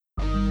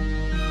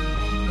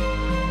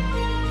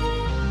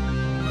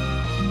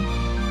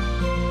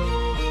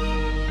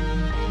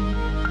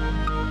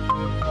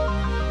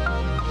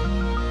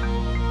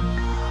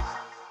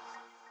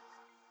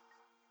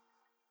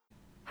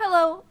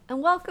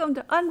and welcome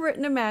to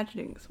Unwritten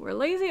Imaginings, where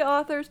lazy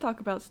authors talk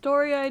about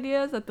story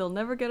ideas that they'll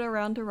never get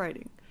around to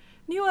writing.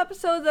 New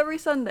episodes every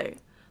Sunday.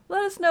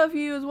 Let us know if you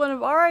use one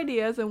of our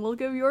ideas and we'll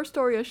give your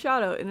story a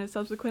shout out in a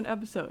subsequent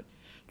episode.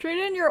 Trade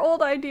in your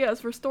old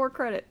ideas for store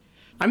credit.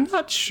 I'm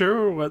not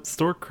sure what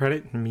store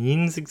credit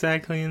means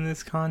exactly in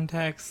this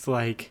context.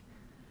 Like,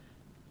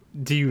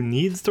 do you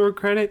need store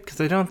credit? Because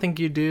I don't think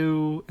you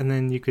do. And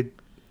then you could...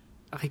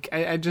 Like,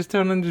 I just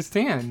don't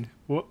understand.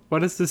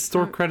 What is this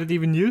store credit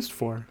even used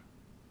for?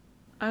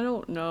 I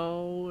don't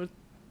know.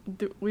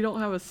 We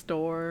don't have a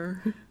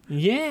store.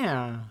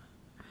 Yeah.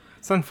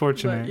 It's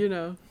unfortunate. But, you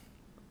know.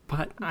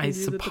 But I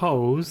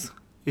suppose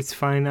it's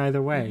fine either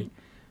way.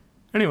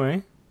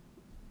 Anyway,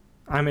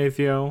 I'm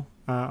Atheo,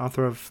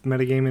 author of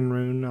Metagame and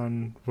Rune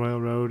on Royal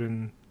Road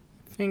and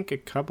I think a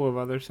couple of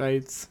other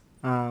sites.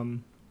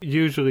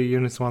 Usually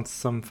Eunice wants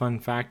some fun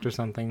fact or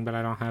something, but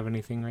I don't have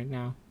anything right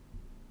now.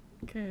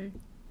 Okay.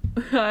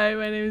 Hi,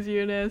 my name is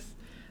Eunice.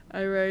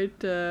 I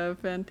write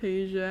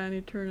Fantasia and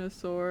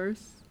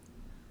Eternosaurus.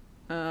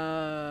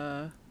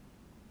 No,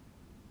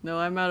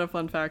 I'm out of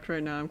fun fact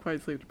right now. I'm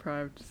quite sleep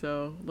deprived,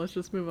 so let's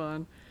just move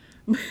on.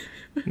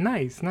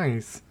 Nice.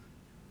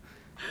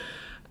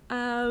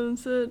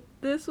 So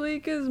this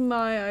week is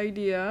my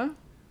idea,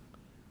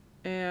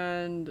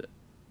 and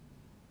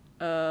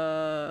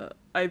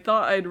I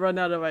thought I'd run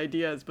out of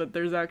ideas, but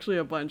there's actually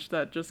a bunch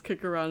that just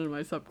kick around in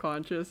my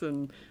subconscious,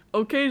 and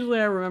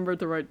occasionally I remember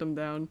to write them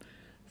down.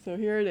 So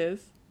here it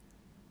is.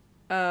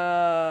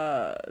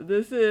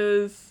 This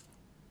is...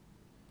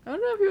 I don't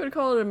know if you would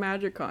call it a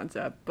magic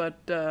concept,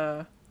 but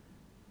the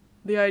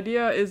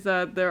idea is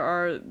that there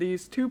are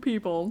these two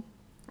people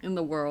in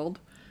the world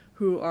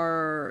who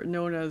are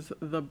known as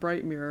the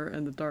Bright Mirror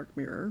and the Dark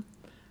Mirror.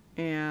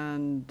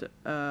 And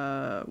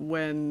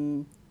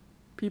when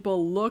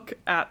people look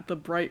at the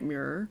Bright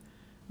Mirror,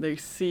 they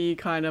see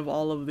kind of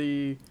all of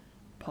the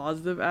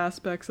positive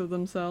aspects of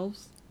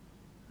themselves.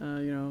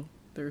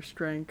 Their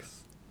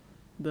strengths,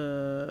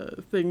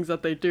 the things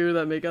that they do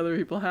that make other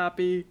people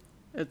happy,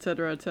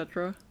 etc.,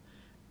 etc.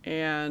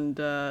 And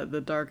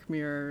the Dark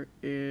Mirror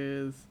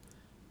is,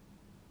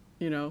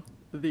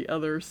 the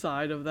other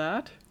side of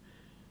that.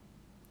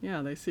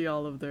 Yeah, they see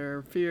all of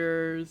their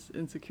fears,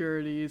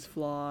 insecurities,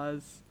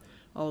 flaws,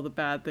 all the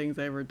bad things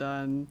they've ever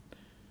done,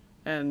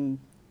 and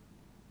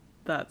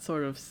that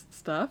sort of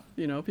stuff.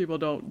 People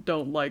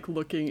don't like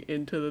looking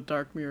into the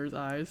Dark Mirror's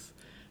eyes,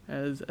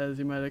 as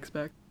you might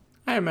expect.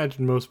 I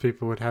imagine most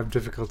people would have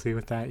difficulty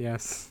with that,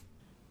 yes.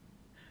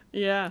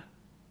 Yeah.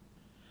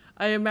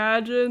 I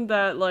imagine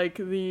that, like,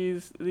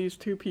 these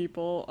two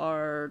people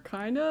are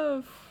kind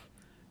of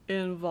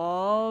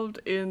involved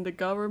in the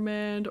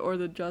government or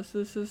the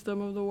justice system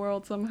of the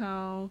world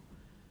somehow.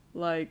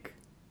 Like,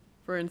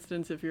 for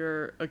instance, if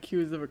you're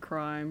accused of a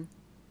crime,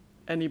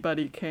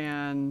 anybody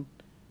can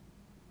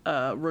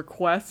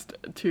request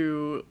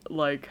to,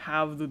 like,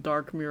 have the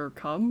Dark Mirror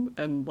come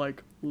and,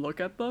 like, look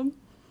at them.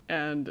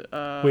 And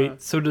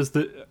wait, so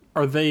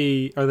are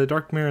the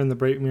Dark Mirror and the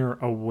Bright Mirror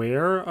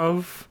aware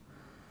of?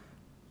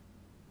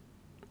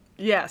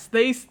 Yes,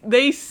 they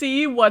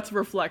see what's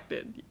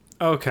reflected.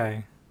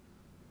 Okay.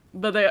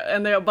 But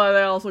they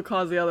also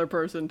cause the other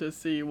person to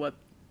see what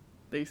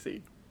they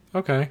see.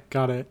 Okay,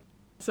 got it.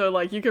 So,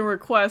 like, you can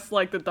request,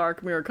 like, the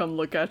Dark Mirror come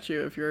look at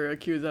you if you're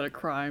accused of a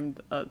crime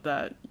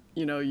that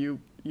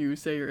you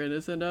say you're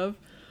innocent of.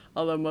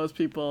 Although most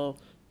people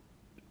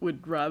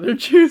would rather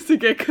choose to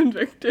get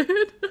convicted.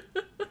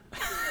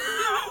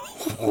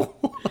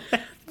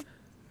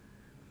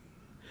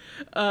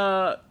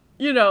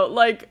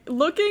 Like,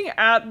 looking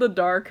at the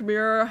Dark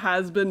Mirror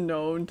has been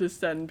known to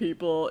send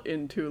people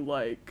into,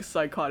 like,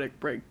 psychotic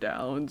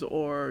breakdowns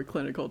or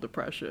clinical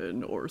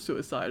depression or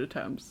suicide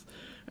attempts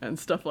and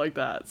stuff like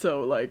that.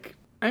 So, like...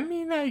 I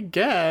mean, I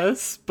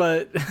guess,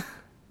 but...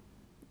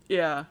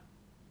 yeah.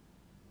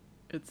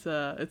 It's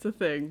a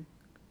thing.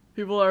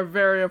 People are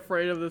very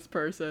afraid of this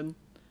person.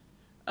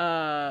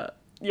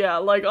 Yeah,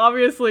 like,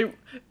 obviously,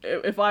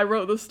 if I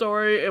wrote the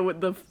story,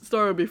 the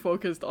story would be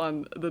focused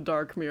on the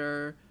Dark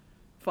Mirror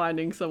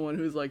finding someone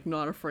who's, like,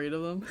 not afraid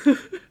of them.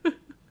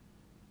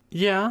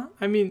 Yeah,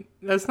 I mean,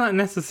 that's not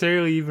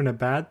necessarily even a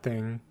bad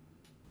thing.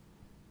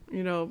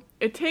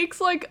 It takes,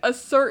 like, a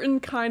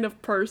certain kind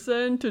of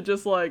person to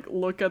just, like,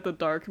 look at the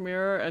Dark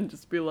Mirror and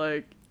just be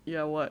like,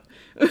 yeah, what?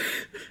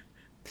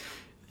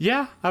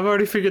 Yeah, I've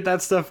already figured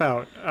that stuff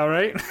out,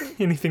 alright?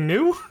 Anything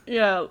new?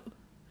 Yeah,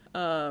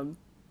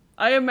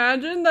 I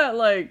imagine that,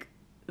 like,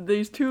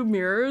 these two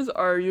mirrors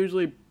are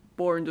usually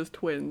born just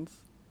twins.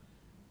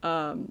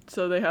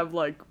 So they have,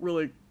 like,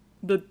 really...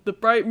 The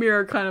Bright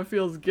Mirror kind of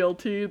feels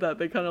guilty that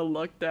they kind of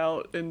lucked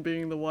out in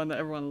being the one that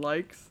everyone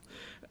likes.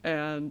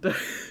 And,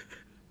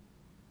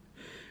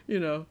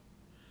 the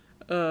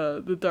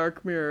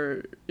Dark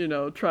Mirror,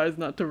 tries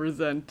not to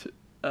resent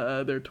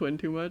their twin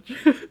too much.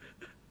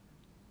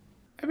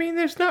 I mean,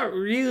 there's not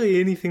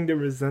really anything to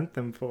resent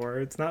them for.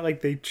 It's not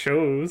like they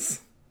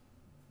chose.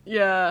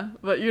 Yeah,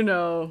 but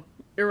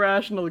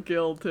irrational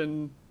guilt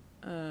and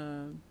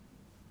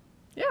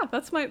yeah,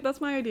 that's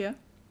my idea.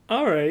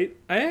 All right.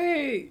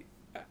 I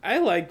I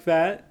like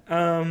that.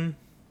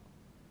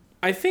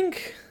 I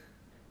think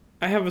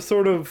I have a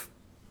sort of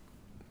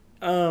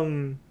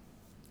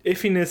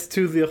iffiness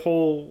to the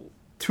whole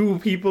two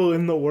people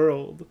in the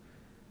world.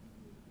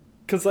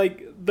 Cause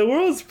like the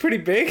world's pretty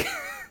big.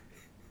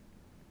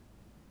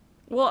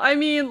 Well, I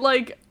mean,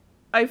 like,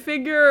 I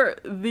figure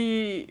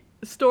the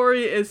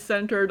story is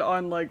centered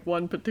on like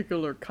one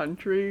particular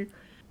country.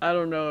 I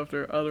don't know if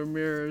there are other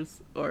mirrors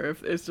or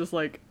if it's just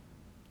like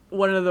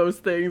one of those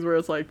things where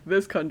it's like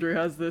this country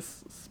has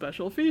this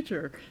special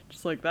feature,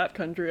 just like that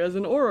country has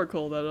an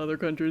oracle that other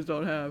countries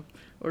don't have,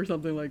 or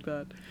something like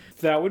that.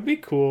 That would be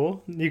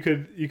cool. You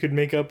could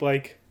make up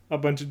like a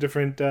bunch of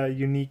different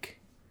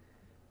unique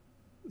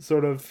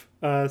sort of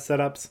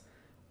setups.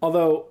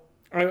 Although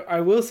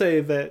I will say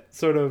that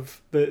sort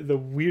of the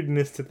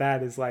weirdness to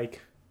that is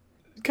like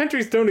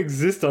countries don't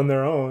exist on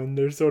their own.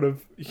 They're sort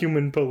of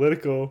human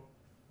political.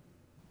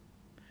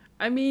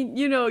 I mean,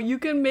 you know, you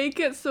can make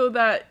it so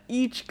that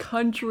each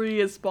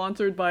country is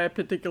sponsored by a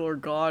particular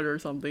god or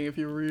something if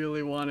you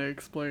really want to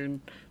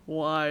explain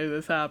why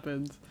this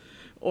happens.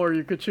 Or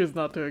you could choose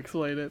not to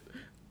explain it.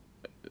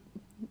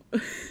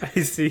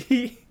 I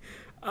see.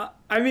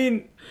 I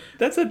mean,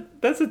 that's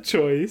a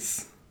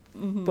choice.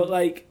 Mm-hmm. But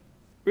like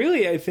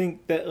really I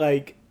think that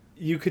like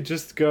you could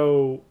just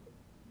go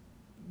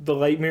the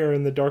light mirror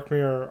and the dark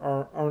mirror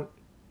aren't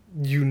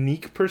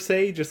unique per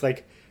se, just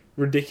like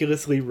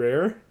ridiculously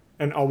rare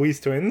and always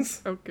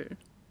twins. Okay.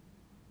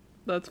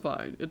 That's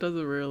fine. It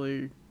doesn't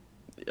really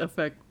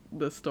affect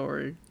the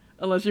story.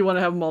 Unless you want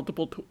to have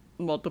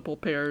multiple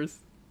pairs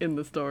in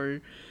the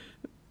story.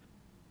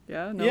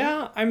 Yeah, no?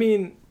 Yeah, I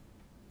mean,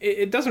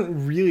 it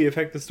doesn't really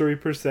affect the story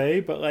per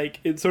se, but like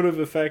it sort of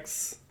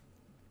affects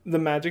the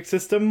magic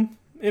system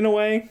in a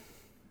way.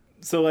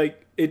 So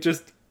like it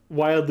just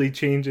wildly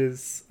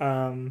changes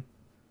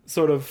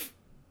sort of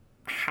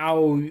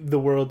how the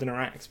world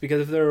interacts,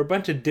 because if there are a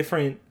bunch of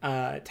different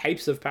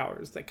types of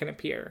powers that can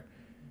appear,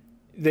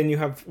 then you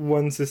have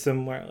one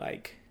system where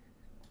like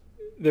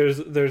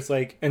there's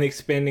like an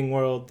expanding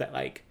world that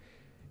like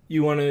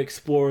you want to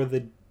explore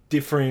the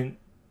different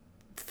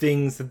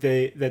things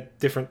that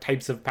different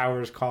types of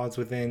powers cause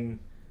within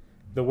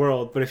the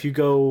world. But if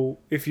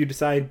you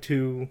decide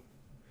to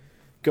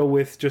go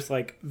with just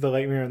like the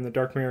light mirror and the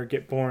dark mirror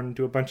get born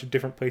to a bunch of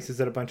different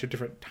places at a bunch of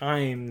different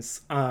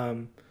times,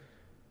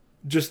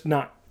 just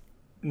not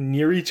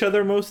near each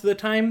other most of the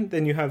time,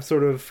 then you have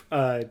sort of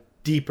a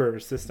deeper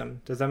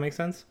system. Does that make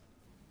sense?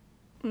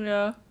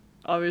 Yeah.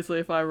 Obviously,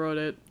 if I wrote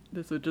it,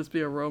 this would just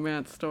be a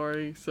romance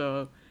story,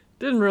 so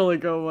didn't really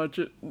go much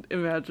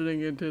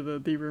imagining into the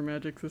deeper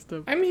magic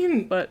system. I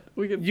mean, but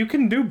you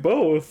can do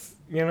both,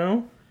 you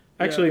know?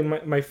 Actually, yeah.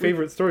 my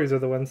favorite stories are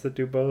the ones that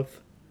do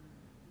both.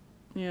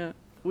 Yeah.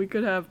 We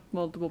could have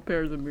multiple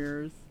pairs of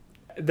mirrors.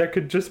 There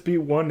could just be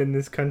one in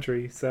this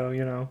country, so,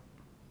 you know,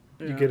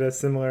 you get a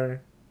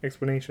similar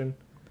explanation.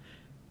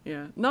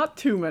 Yeah. Not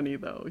too many,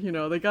 though. You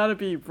know, they gotta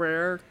be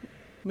rare.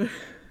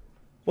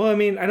 Well, I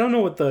mean, I don't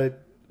know what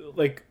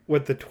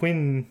the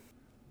twin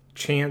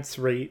chance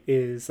rate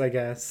is, I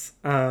guess.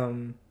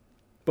 But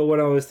what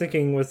I was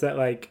thinking was that,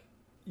 like,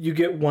 you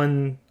get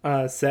one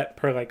set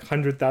per, like,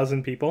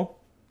 100,000 people.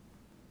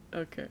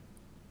 Okay.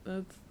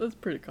 That's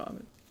pretty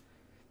common.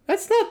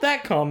 That's not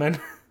that common.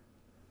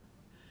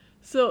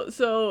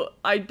 So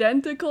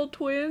identical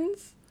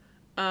twins,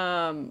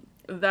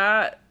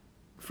 that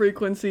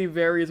frequency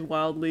varies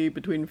wildly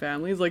between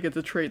families. Like, it's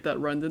a trait that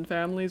runs in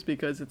families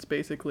because it's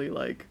basically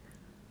like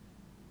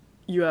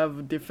you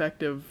have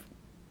defective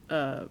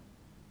meiosis,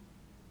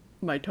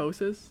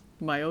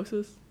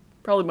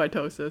 probably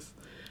mitosis,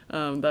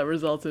 that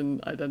results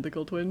in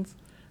identical twins,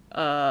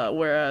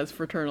 whereas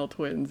fraternal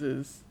twins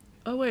is,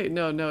 oh wait,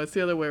 no, it's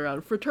the other way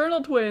around.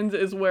 Fraternal twins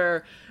is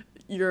where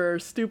your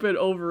stupid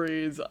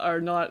ovaries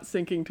are not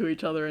syncing to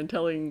each other and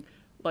telling,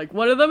 like,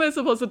 one of them is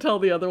supposed to tell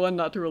the other one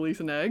not to release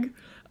an egg,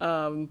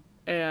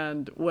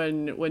 and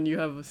when you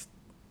have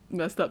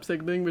messed up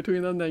signaling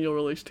between them, then you'll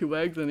release 2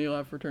 eggs and you'll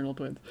have fraternal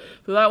twins.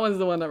 So that one's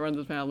the one that runs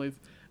in families.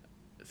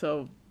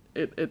 So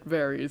it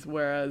varies,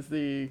 whereas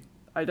the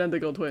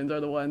identical twins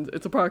are the ones,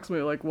 it's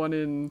approximately like 1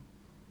 in,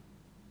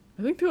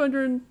 I think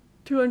 200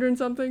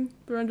 something,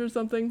 300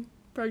 something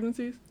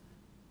pregnancies.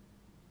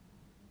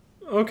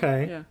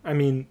 Okay. Yeah. I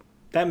mean,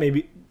 that may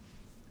be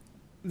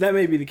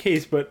the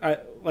case, but I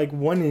like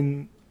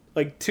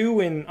 2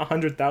 in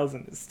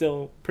 100,000 is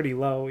still pretty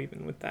low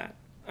even with that.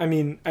 I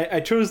mean, I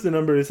chose the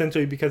number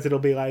essentially because it'll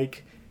be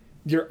like,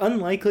 you're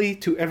unlikely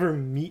to ever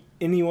meet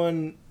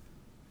anyone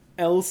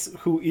else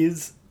who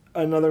is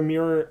another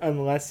mirror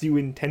unless you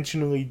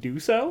intentionally do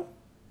so.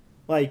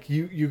 Like,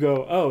 you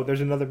go, oh,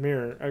 there's another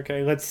mirror.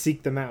 Okay, let's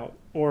seek them out.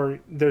 Or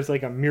there's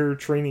like a mirror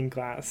training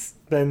class.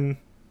 Then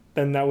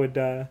that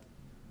would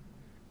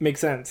make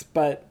sense.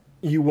 But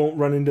you won't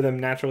run into them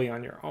naturally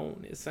on your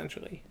own,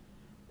 essentially.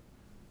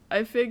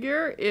 I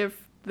figure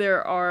if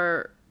there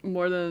are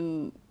more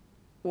than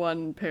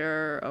one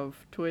pair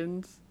of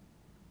twins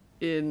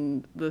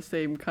in the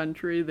same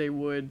country, they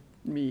would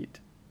meet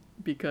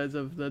because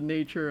of the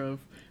nature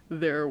of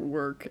their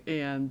work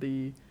and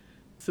the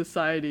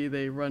society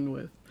they run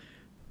with.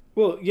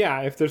 Well,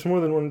 yeah, if there's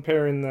more than one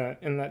pair in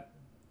the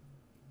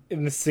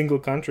single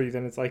country,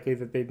 then it's likely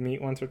that they'd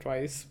meet once or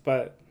twice.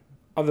 But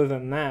other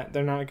than that,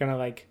 they're not gonna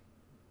like.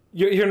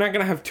 You're not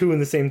gonna have two in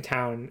the same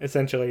town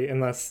essentially,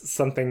 unless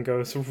something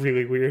goes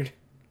really weird.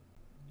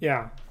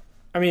 Yeah,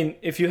 I mean,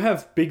 if you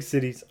have big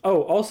cities.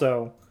 Oh,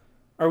 also,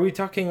 are we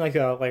talking like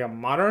a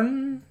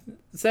modern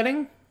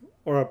setting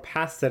or a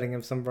past setting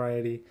of some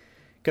variety?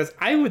 Because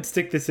I would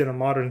stick this in a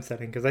modern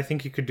setting because I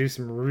think you could do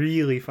some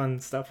really fun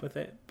stuff with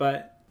it.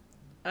 But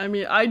I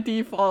mean, I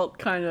default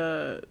kind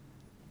of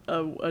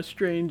a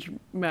strange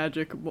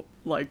magic,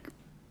 like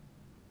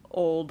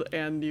old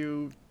and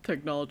new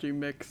technology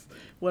mix,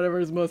 whatever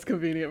is most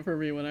convenient for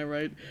me when I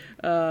write.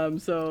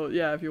 So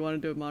yeah, if you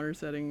want to do a modern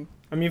setting.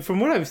 I mean, from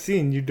what I've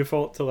seen, you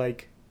default to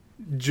like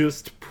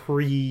just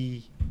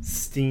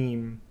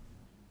pre-Steam.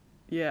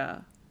 Yeah,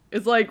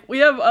 it's like we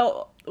have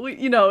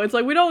it's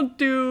like we don't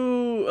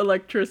do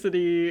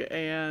electricity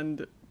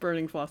and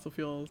burning fossil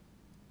fuels.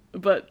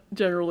 But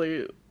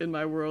generally, in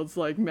my worlds,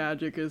 like,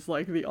 magic is,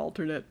 like, the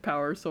alternate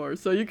power source.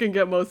 So you can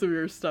get most of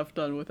your stuff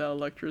done without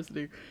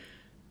electricity.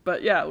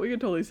 But yeah, we could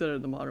totally set it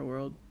in the modern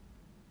world.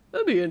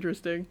 That'd be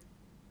interesting.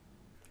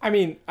 I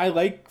mean, I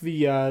like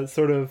the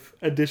sort of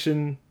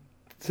addition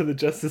to the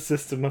justice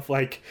system of,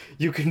 like,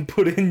 you can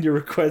put in your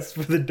request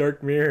for the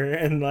Dark Mirror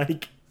and,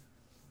 like,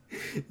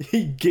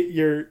 get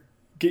your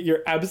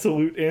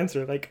absolute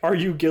answer. Like, are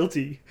you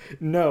guilty?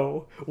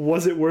 No.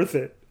 Was it worth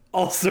it?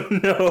 Also,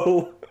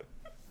 no.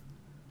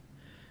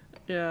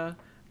 Yeah.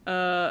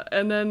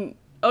 And then,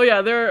 oh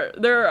yeah,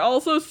 there are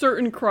also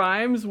certain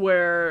crimes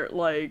where,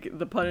 like,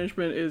 the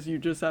punishment is you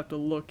just have to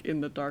look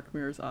in the Dark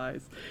Mirror's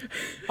eyes.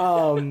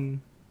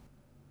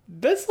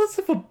 That's less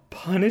of a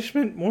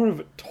punishment, more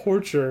of a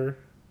torture.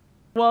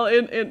 Well,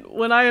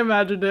 when I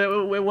imagined it,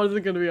 it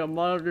wasn't going to be a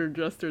modern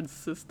justice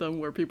system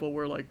where people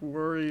were, like,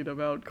 worried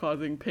about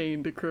causing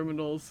pain to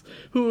criminals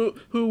who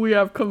we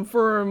have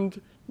confirmed,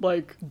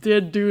 like,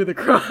 did do the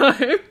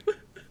crime.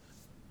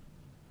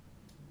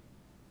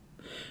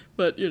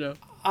 But, you know.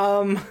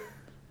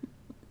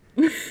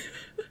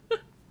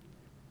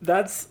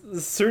 That's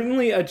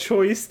certainly a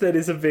choice that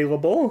is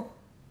available.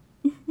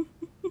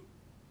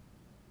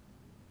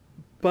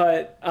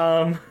 But,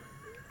 I'm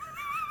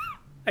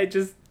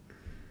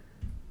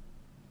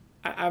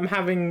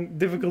having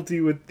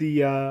difficulty with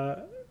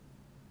the,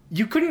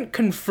 you couldn't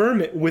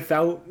confirm it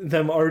without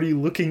them already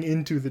looking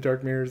into the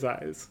Dark Mirror's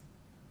eyes.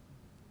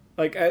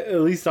 Like,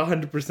 at least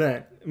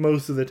 100%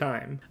 most of the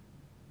time.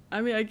 I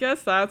mean, I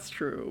guess that's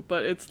true,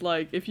 but it's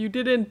like, if you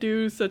didn't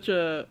do such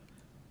a,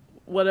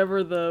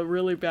 whatever the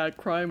really bad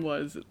crime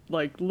was,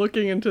 like,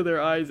 looking into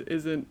their eyes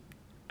isn't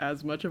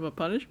as much of a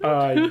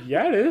punishment?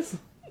 Yeah, it is.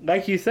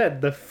 Like you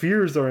said, the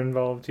fears are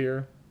involved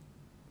here.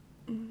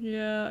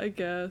 Yeah, I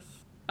guess.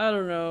 I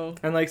don't know.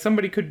 And, like,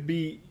 somebody could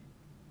be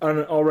an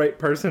alright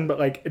person, but,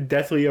 like,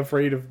 deathly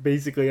afraid of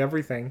basically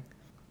everything.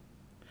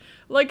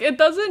 Like, it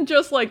doesn't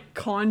just, like,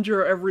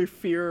 conjure every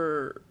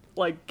fear,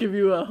 like, give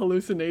you a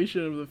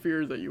hallucination of the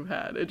fears that you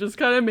had. It just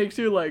kind of makes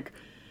you, like,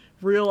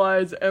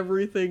 realize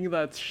everything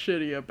that's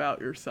shitty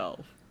about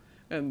yourself.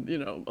 And, you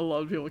know, a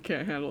lot of people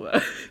can't handle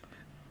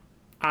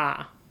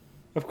that.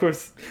 Of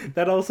course,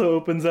 that also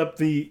opens up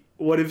the,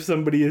 what if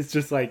somebody is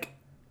just, like,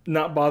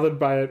 not bothered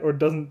by it or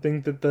doesn't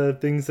think that the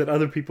things that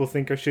other people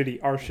think are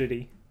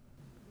shitty.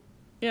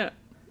 Yeah.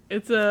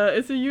 It's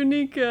a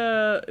unique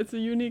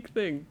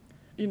thing.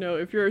 You know,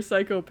 if you're a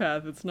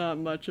psychopath, it's not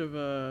much of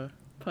a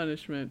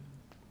punishment.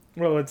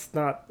 Well, it's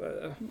not,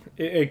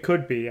 it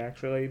could be,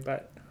 actually,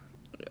 but...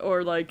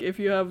 Or, like, if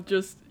you have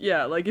just,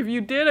 yeah, like, if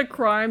you did a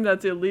crime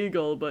that's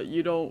illegal, but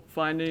you don't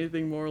find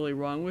anything morally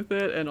wrong with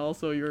it, and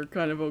also you're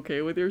kind of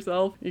okay with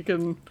yourself, you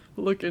can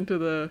look into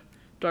the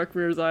Dark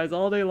Mirror's eyes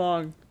all day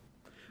long.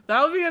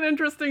 That would be an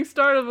interesting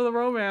start of the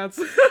romance.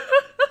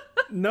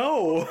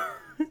 No.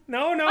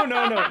 No.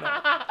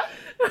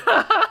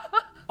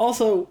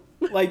 Also,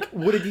 like,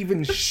 would it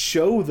even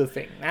show the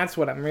thing? That's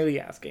what I'm really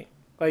asking.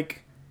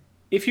 Like,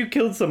 if you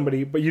killed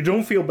somebody, but you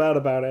don't feel bad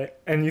about it,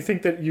 and you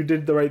think that you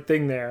did the right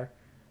thing there,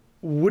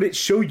 would it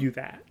show you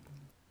that?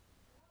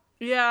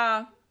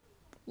 Yeah.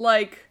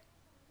 Like,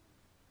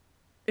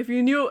 if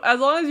you knew, as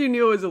long as you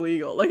knew it was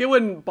illegal, like, it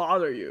wouldn't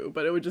bother you,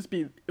 but it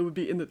would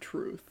be in the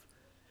truth.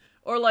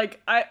 Or,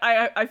 like,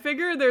 I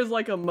figure there's,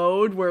 like, a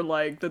mode where,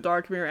 like, the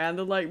Dark Mirror and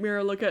the Light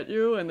Mirror look at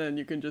you, and then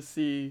you can just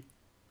see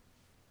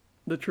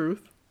the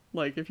truth.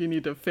 Like, if you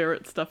need to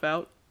ferret stuff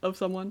out of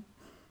someone.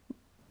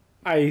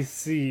 I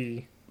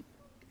see.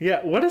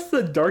 Yeah, what does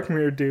the Dark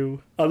Mirror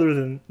do other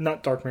than...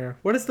 Not Dark Mirror.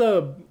 What does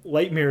the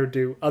Light Mirror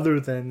do other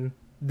than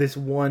this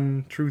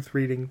one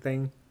truth-reading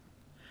thing?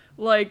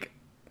 Like,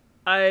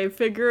 I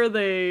figure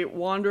they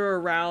wander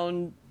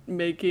around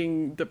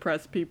making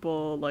depressed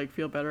people, like,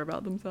 feel better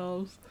about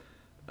themselves.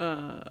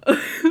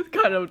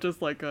 Kind of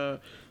just like a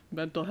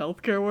mental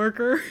health care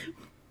worker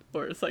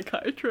or a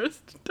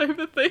psychiatrist type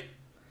of thing.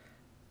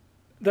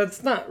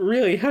 That's not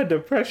really how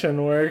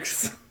depression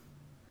works.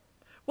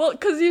 Well,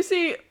 because you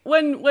see,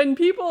 when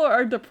people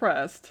are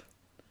depressed,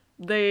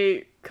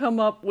 they come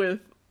up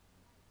with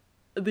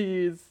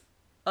these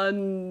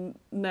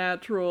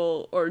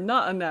unnatural, or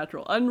not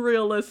unnatural,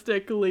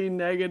 unrealistically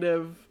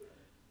negative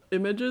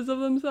images of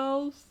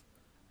themselves.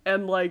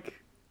 And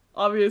like,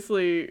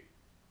 obviously,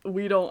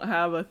 we don't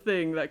have a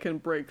thing that can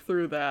break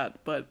through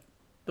that, but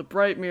the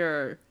bright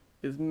mirror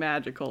is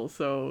magical,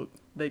 so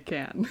they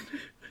can.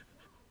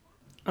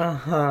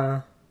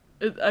 Uh-huh.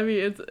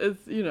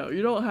 It's you know,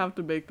 you don't have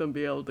to make them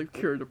be able to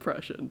cure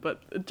depression,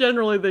 but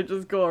generally they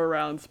just go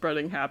around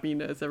spreading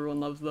happiness. Everyone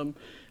loves them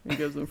and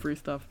gives them free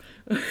stuff.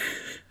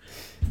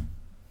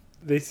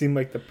 They seem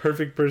like the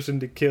perfect person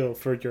to kill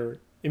for your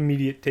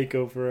immediate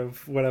takeover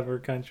of whatever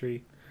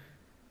country.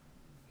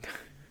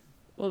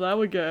 Well, that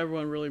would get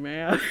everyone really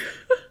mad.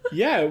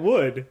 Yeah, it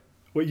would.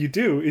 What you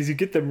do is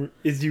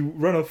you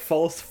run a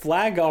false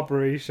flag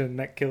operation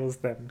that kills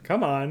them.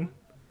 Come on.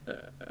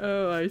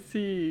 Oh, I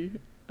see.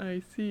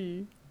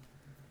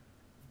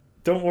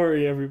 Don't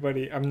worry,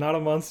 everybody. I'm not a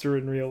monster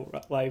in real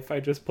life. I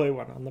just play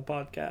one on the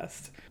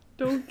podcast.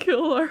 Don't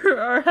kill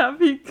our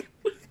happiness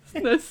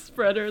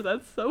spreader.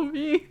 That's so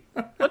mean.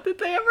 What did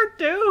they ever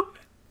do?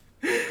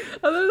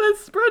 Other than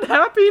spread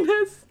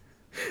happiness?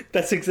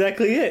 That's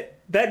exactly it.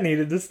 That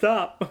needed to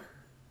stop.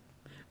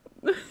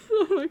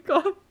 Oh my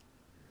god.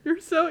 You're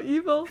so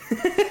evil.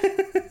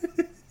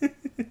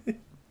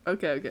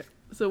 Okay.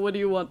 So what do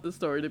you want the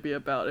story to be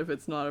about if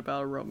it's not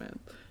about a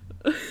romance?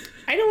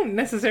 I don't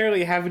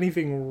necessarily have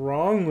anything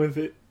wrong with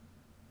it.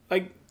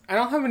 Like, I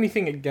don't have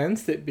anything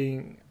against it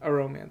being a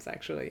romance,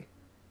 actually.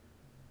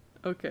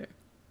 Okay.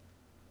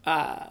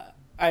 I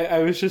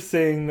was just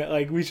saying that,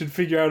 like, we should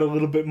figure out a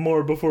little bit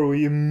more before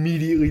we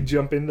immediately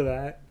jump into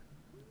that.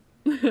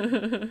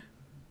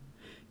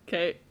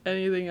 Okay,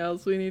 anything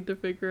else we need to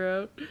figure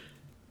out?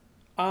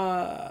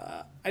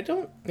 I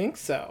don't think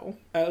so.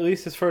 At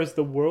least as far as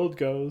the world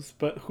goes.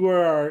 But who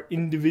are our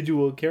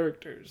individual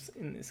characters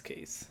in this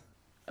case?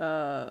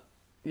 There's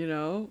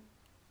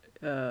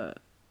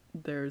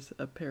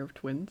a pair of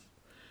twins.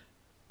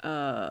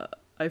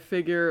 I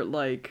figure,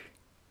 like,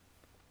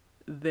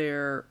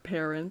 their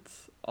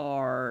parents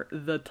are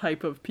the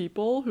type of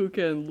people who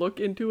can look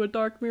into a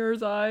dark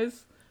mirror's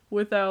eyes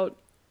without,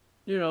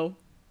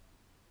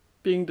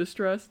 being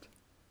distressed.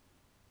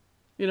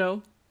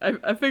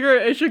 I figure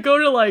it should go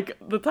to, like,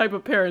 the type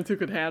of parents who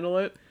could handle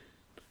it.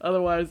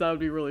 Otherwise, that would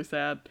be really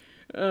sad.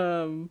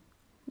 And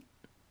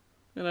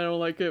I don't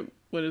like it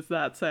when it's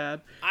that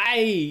sad.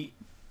 I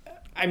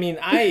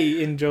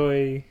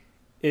enjoy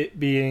it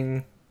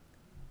being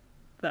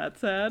that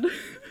sad.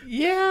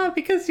 Yeah,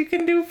 because you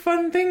can do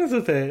fun things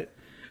with it.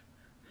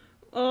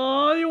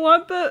 Oh, you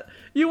want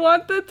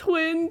the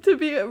twin to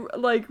be,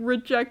 like,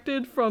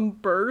 rejected from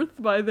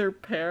birth by their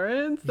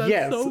parents? That's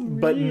yes, so mean.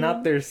 But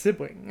not their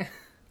sibling.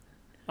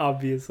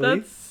 Obviously.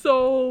 That's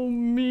so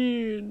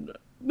mean.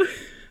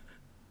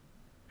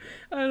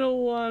 I don't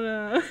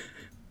wanna.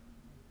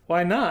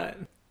 Why not?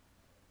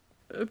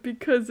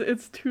 Because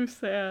it's too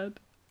sad.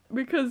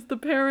 Because the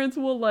parents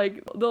they'll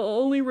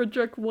only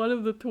reject one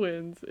of the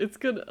twins. It's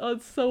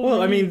so Well,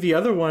 mean. I mean, the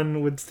other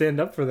one would stand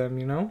up for them,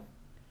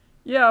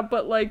 Yeah,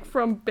 but, like,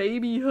 from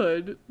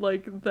babyhood,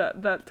 like,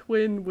 that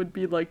twin would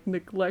be, like,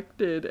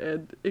 neglected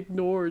and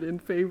ignored in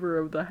favor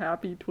of the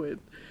happy twin.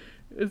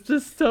 It's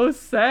just so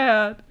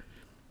sad.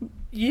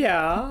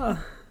 Yeah.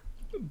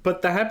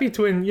 But the happy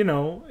twin,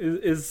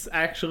 is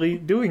actually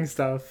doing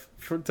stuff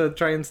to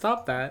try and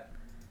stop that.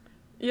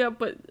 Yeah,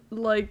 but,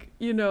 like,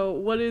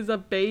 what is a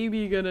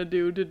baby gonna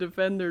do to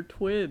defend their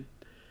twin?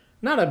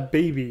 Not a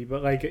baby,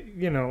 but, like,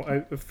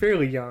 a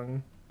fairly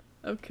young.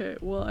 Okay,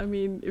 well, I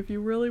mean, if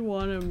you really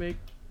want to make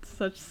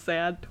such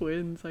sad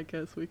twins, I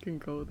guess we can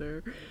go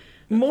there.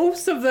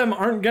 Most of them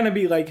aren't gonna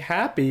be, like,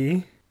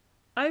 happy.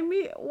 I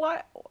mean,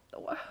 why?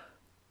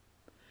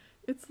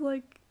 It's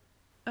like,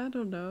 I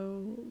don't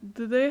know.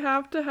 Do they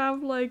have to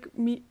have, like,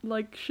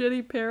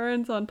 shitty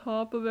parents on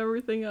top of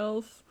everything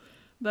else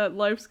that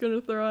life's gonna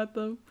throw at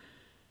them?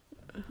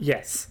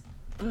 Yes.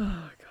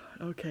 Oh,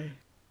 God, okay.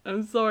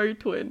 I'm sorry,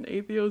 twin.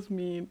 Atheo's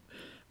mean.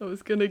 I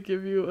was gonna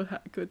give you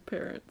good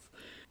parents.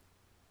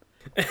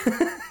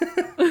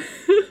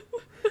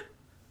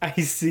 I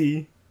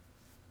see.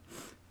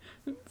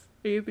 It's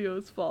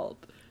Atheo's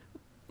fault.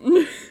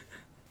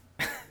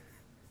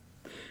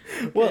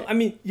 Well, I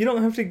mean, you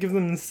don't have to give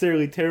them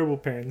necessarily terrible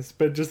parents,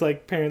 but just,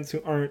 like, parents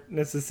who aren't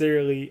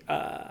necessarily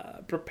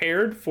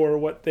prepared for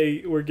what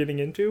they were getting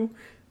into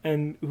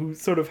and who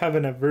sort of have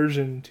an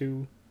aversion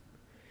to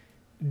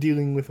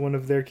dealing with one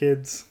of their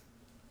kids.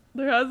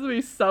 There has to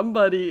be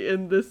somebody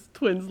in this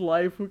twin's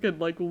life who can,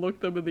 like, look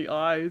them in the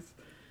eyes.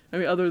 I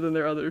mean, other than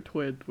their other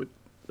twin,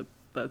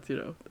 that's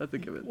a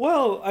given.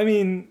 Well, I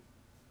mean,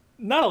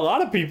 not a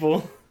lot of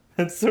people.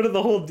 That's sort of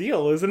the whole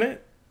deal, isn't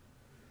it?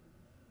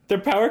 Their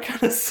power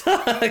kind of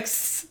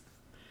sucks.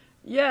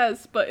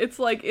 Yes, but it's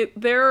like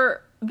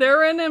they're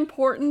an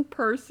important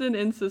person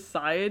in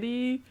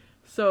society.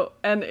 So,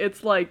 and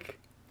it's like,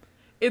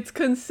 it's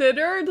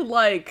considered,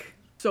 like,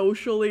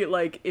 socially,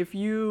 like, if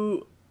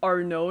you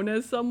are known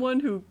as someone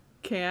who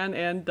can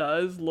and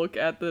does look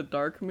at the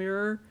dark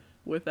mirror,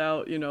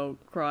 without,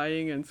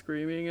 crying and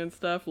screaming and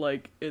stuff,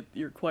 like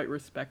you're quite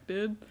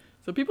respected.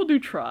 So people do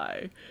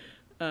try.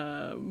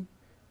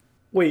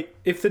 Wait,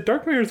 if the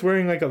Dark Mirror is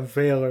wearing like a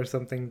veil or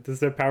something, does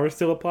their power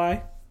still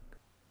apply?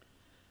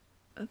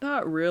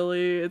 Not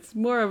really. It's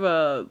more of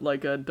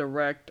a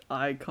direct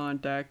eye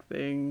contact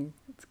thing.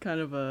 It's kind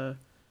of a,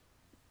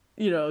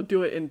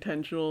 do it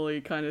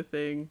intentionally kind of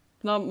thing.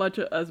 Not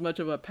as much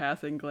of a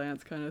passing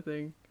glance kind of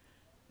thing.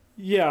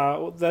 Yeah,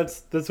 well,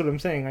 that's what I'm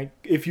saying. Like,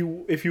 if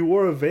you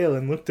wore a veil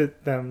and looked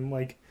at them,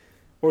 like,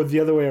 or the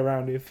other way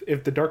around,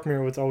 if the Dark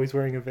Mirror was always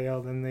wearing a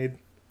veil, then they'd,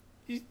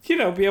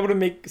 be able to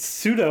make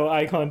pseudo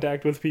eye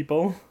contact with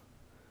people.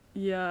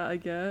 Yeah, I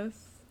guess.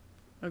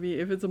 I mean,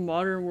 if it's a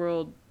modern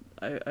world,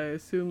 I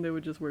assume they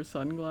would just wear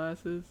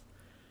sunglasses.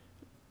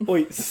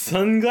 Wait,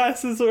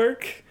 sunglasses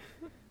work?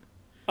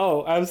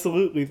 Oh,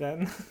 absolutely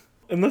then.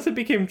 Unless it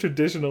became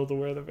traditional to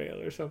wear the veil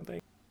or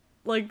something.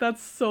 Like,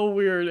 that's so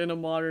weird in a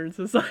modern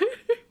society.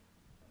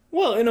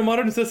 Well, in a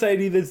modern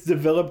society that's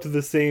developed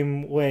the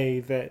same way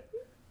that...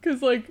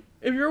 Because, like,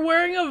 if you're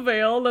wearing a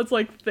veil that's,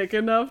 like, thick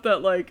enough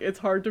that, like, it's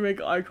hard to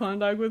make eye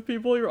contact with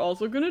people, you're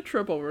also gonna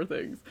trip over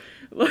things.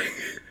 Like...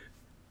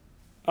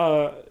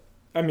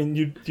 I mean,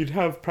 you'd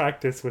have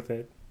practice with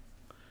it.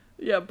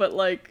 Yeah, but,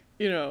 like,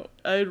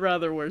 I'd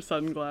rather wear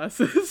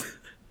sunglasses.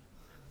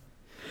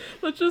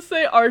 Let's just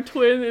say our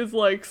twin is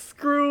like,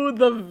 screw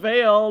the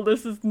veil.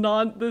 This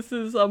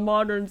is a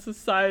modern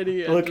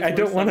society. And look, I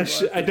don't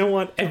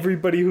want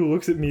everybody who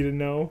looks at me to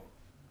know.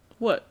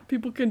 What?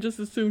 People can just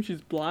assume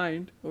she's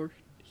blind, or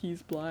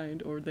he's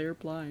blind, or they're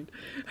blind.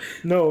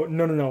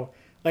 No.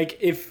 Like,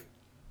 if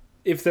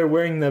they're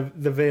wearing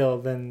the veil,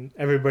 then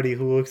everybody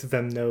who looks at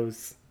them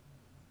knows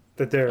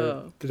that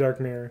they're the Dark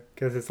Mirror,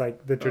 because it's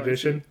like the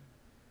tradition.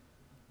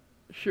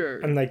 Sure.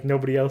 And like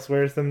nobody else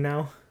wears them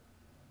now.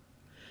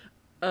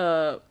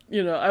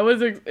 I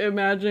was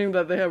imagining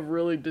that they have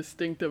really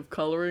distinctive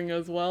coloring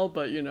as well,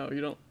 but you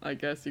don't. I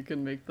guess you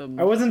can make them.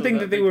 I wasn't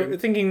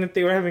thinking that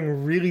they were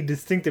having really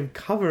distinctive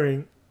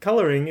coloring.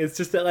 It's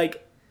just that,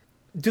 like,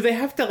 do they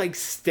have to like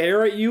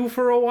stare at you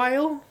for a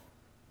while?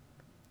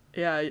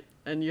 Yeah,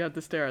 and you have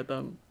to stare at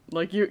them.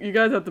 Like you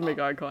guys have to make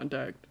eye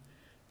contact.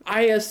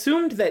 I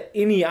assumed that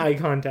any eye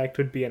contact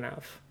would be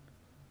enough.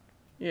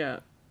 Yeah.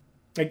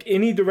 Like,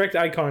 any direct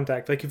eye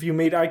contact. Like, if you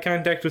made eye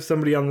contact with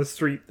somebody on the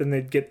street, then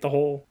they'd get the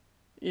whole...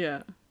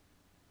 Yeah.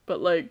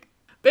 But, like,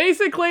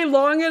 basically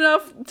long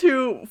enough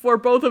for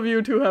both of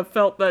you to have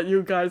felt that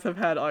you guys have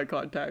had eye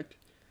contact.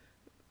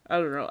 I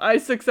don't know. I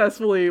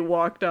successfully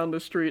walk down the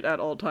street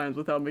at all times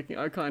without making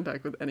eye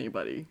contact with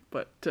anybody.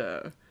 But,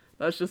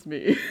 that's just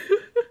me.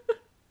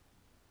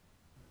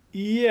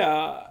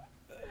 Yeah.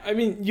 I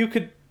mean, you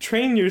could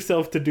train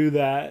yourself to do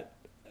that.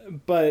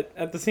 But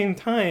at the same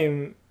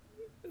time...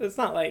 It's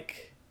not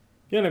like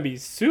gonna be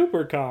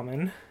super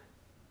common.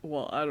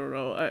 Well, I don't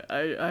know.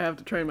 I have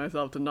to train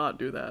myself to not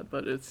do that,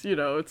 but it's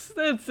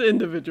it's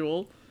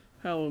individual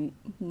how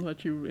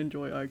much you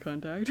enjoy eye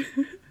contact.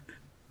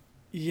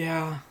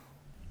 Yeah.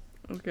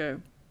 Okay.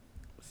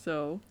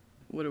 So,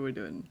 what are we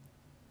doing?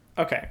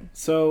 Okay.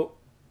 So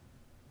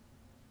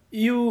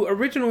you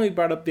originally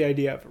brought up the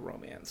idea of a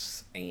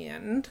romance,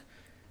 and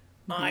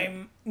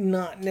I'm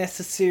not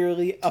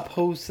necessarily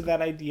opposed to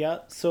that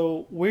idea.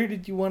 So, where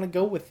did you want to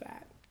go with that?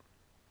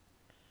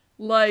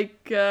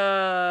 Like,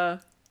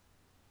 well,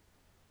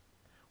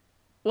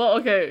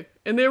 okay,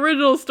 in the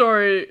original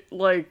story,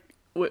 like,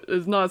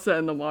 is not set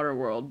in the modern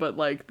world, but,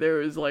 like, there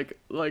is, like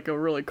a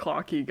really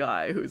cocky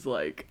guy who's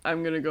like,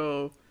 I'm gonna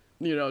go,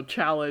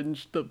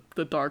 challenge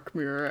the Dark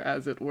Mirror,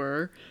 as it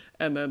were,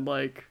 and then,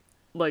 like,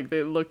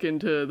 they look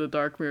into the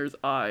Dark Mirror's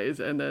eyes,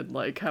 and then,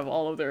 like, have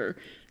all of their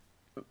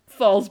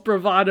false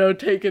bravado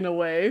taken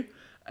away,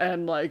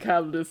 and, like,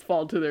 have this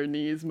fall to their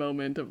knees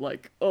moment of,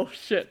 like, oh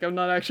shit, I'm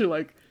not actually,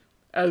 like,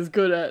 as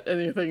good at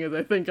anything as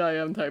I think I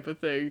am type of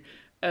thing.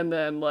 And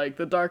then, like,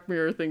 the Dark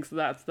Mirror thinks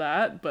that's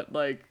that, but,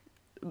 like,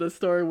 the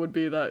story would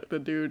be that the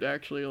dude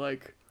actually,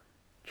 like,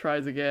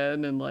 tries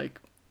again and, like,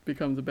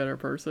 becomes a better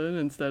person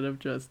instead of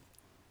just,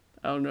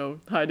 I don't know,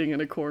 hiding in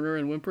a corner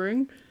and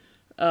whimpering,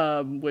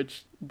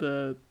 which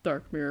the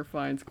Dark Mirror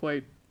finds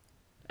quite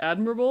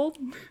admirable,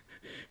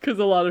 because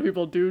a lot of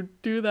people do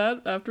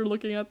that after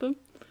looking at them.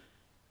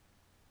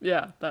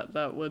 Yeah,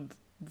 that would...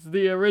 It's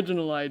the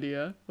original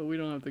idea, but we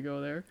don't have to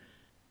go there.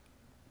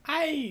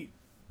 I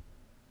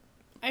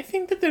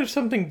think that there's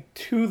something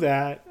to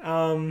that.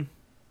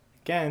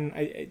 Again,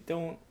 I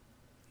don't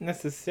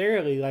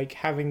necessarily like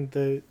having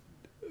the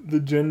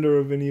gender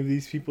of any of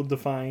these people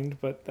defined,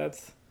 but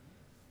that's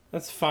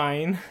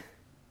fine.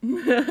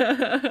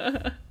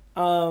 Like,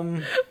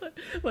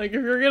 if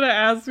you're gonna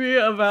ask me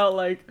about,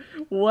 like,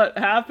 what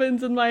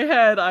happens in my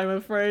head, I'm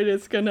afraid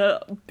it's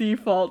gonna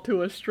default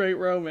to a straight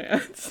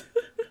romance.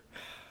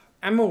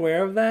 I'm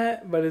aware of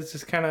that, but it's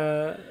just kind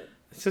of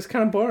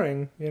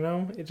boring,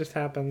 It just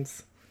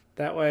happens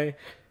that way.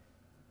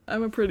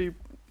 I'm a pretty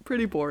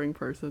boring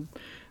person.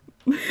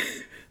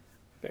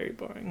 Very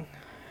boring.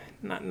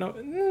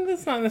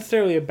 That's not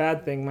necessarily a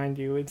bad thing, mind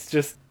you. It's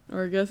just...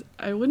 Or I guess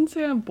I wouldn't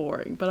say I'm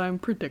boring, but I'm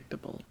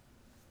predictable.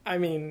 I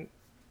mean,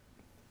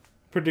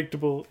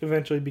 predictable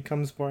eventually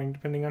becomes boring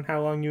depending on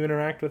how long you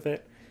interact with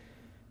it.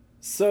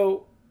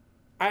 So,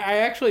 I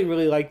actually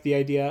really like the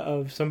idea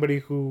of somebody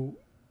who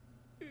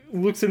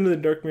looks into the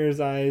Dark Mirror's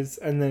eyes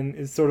and then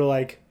is sort of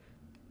like,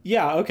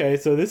 yeah, okay,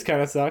 so this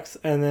kind of sucks,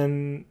 and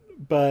then,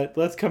 but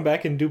let's come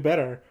back and do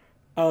better.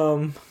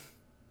 I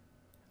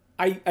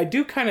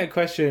do kind of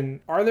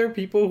question, are there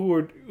people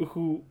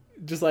who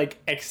just like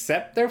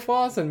accept their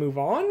flaws and move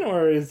on,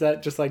 or is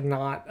that just like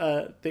not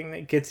a thing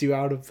that gets you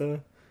out of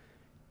the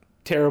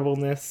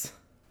terribleness?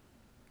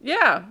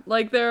 Yeah,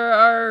 like there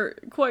are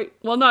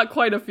not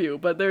quite a few,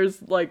 but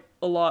there's like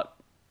a lot,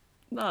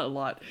 not a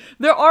lot.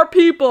 There are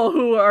people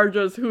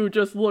who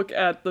just look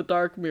at the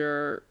dark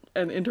mirror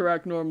and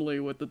interact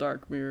normally with the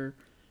dark mirror.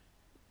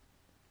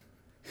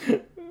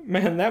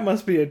 Man, that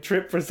must be a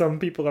trip for some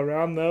people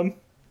around them.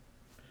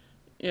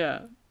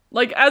 Yeah.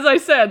 Like, as I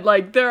said,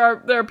 like, there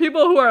are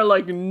people who are,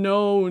 like,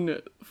 known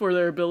for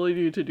their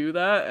ability to do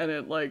that, and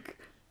it, like,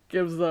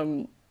 gives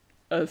them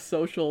a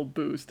social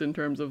boost in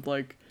terms of,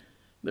 like,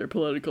 their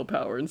political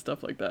power and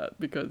stuff like that,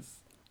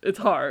 because it's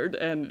hard,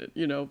 and,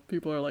 you know,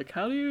 people are like,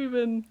 how do you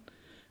even...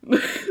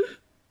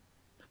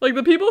 Like,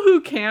 the people who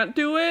can't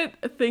do it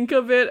think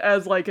of it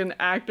as, like, an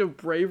act of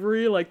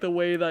bravery, like the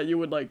way that you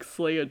would, like,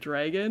 slay a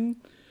dragon,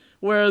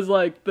 whereas,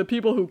 like, the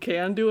people who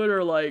can do it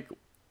are, like,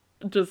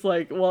 just,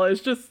 like, well,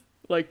 it's just...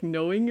 like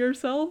knowing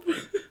yourself.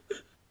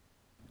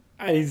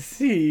 I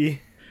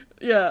see.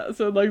 Yeah,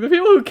 so like the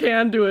people who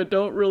can do it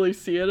don't really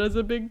see it as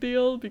a big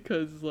deal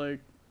because like,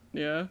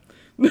 yeah.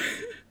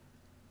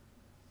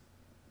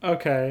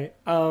 Okay.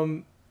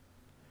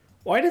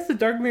 Why does the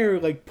Dark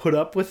Mirror like put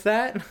up with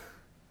that?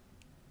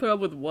 Put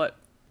up with what?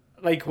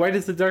 Like, why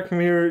does the Dark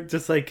Mirror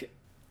just like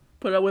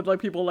put up with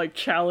like people like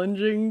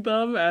challenging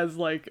them as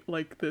like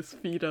this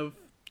feat of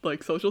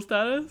like social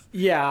status?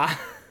 Yeah.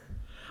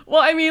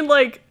 Well, I mean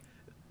like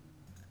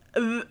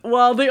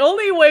well, the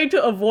only way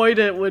to avoid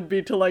it would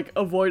be to, like,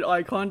 avoid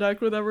eye contact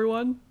with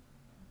everyone.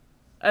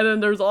 And then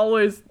there's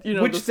always, you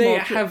know, which they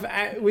have,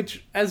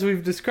 which, as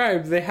we've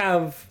described, they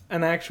have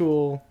an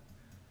actual...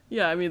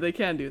 Yeah, I mean, they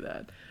can do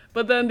that.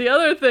 But then the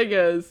other thing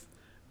is,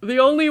 the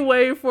only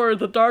way for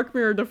the Dark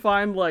Mirror to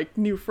find, like,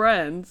 new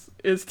friends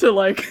is to,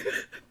 like,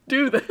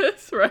 do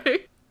this,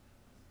 right?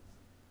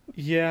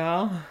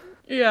 Yeah.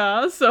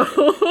 Yeah, so...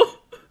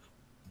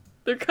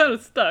 they're kind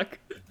of stuck.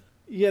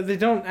 Yeah, they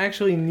don't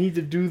actually need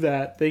to do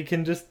that. They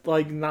can just,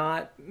 like,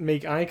 not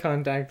make eye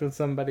contact with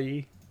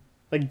somebody.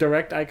 Like,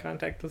 direct eye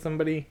contact with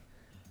somebody.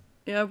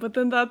 Yeah, but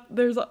then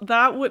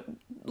that would...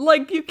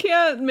 Like, you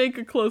can't make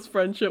a close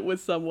friendship with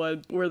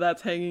someone where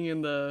that's hanging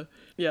in the...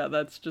 Yeah,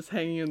 that's just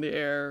hanging in the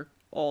air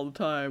all the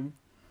time.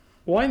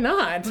 Why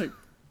not? Like,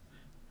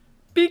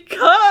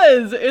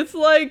 because! It's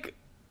like...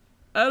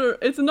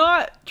 It's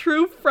not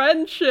true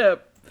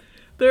friendship.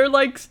 They're,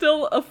 like,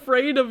 still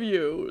afraid of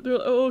you. They're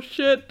like, oh,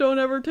 shit, don't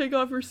ever take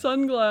off your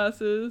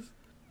sunglasses.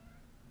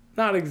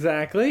 Not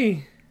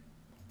exactly.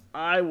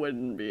 I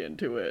wouldn't be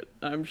into it.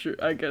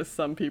 I guess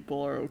some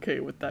people are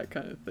okay with that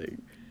kind of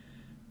thing.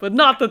 But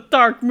not the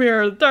Dark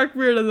Mirror. The Dark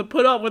Mirror doesn't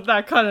put up with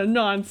that kind of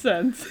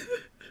nonsense.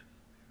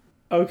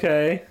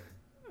 Okay.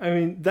 I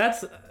mean,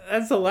 that's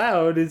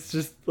allowed. It's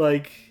just,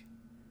 like,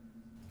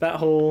 that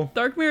whole...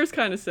 Dark Mirror's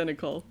kind of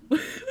cynical.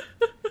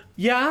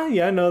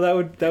 Yeah, no, that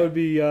would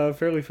be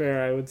fairly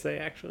fair, I would say,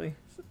 actually.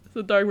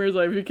 So Dark Mirror's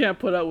like, if you can't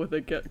put up with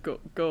it,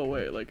 go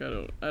away. Like,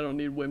 I don't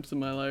need wimps in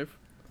my life.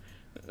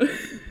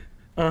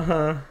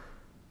 Uh-huh.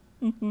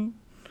 Mm-hmm.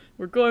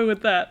 We're going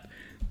with that.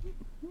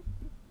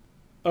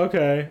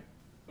 Okay.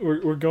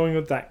 We're going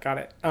with that. Got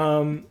it.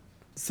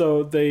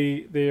 So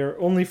they are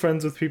only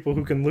friends with people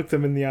who can look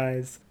them in the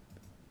eyes.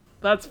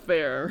 That's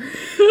fair.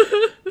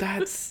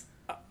 That's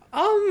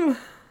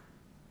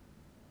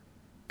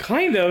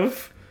kind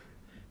of.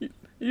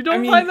 You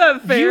don't find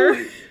that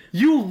fair?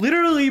 You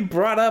literally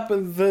brought up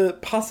the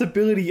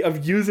possibility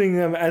of using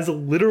them as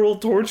literal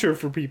torture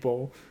for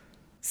people.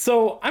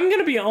 So, I'm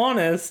gonna be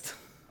honest.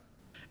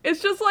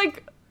 It's just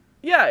like,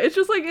 yeah, it's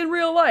just like in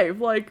real life.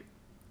 Like,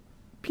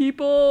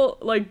 people,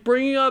 like,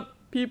 bringing up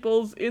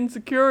people's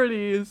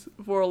insecurities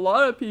for a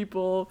lot of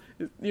people,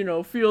 you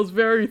know, feels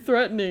very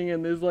threatening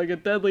and is like a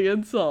deadly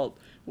insult.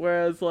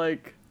 Whereas,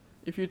 like,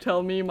 if you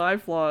tell me my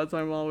flaws,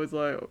 I'm always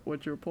like,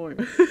 what's your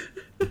point?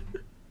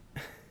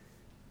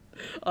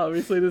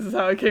 Obviously, this is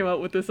how I came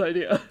up with this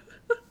idea.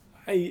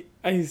 I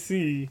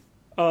see.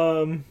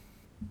 I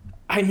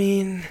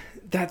mean,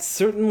 that's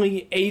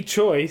certainly a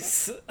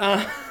choice.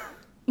 I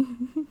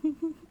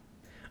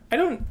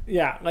don't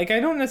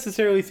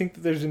necessarily think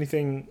that there's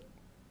anything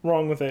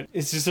wrong with it.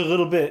 It's just a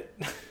little bit...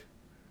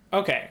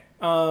 Okay.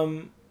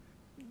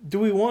 Do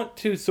we want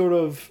to sort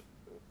of...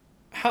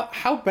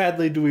 How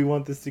badly do we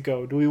want this to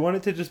go? Do we want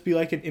it to just be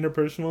like an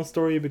interpersonal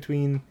story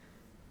between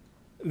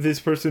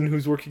this person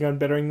who's working on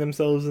bettering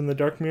themselves in the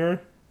Dark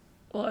Mirror?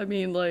 Well, I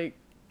mean, like,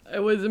 I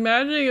was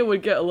imagining it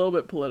would get a little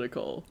bit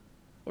political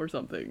or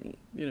something,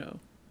 you know.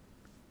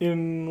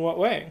 In what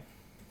way?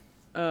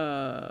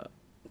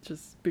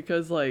 Just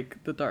because,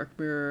 like, the Dark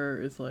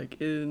Mirror is, like,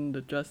 in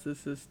the justice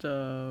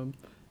system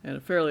and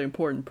a fairly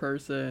important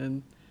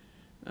person.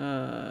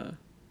 And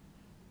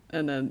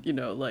then,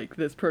 like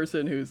this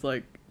person who's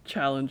like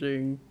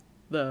challenging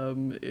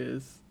them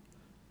is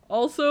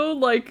also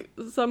like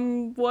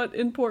somewhat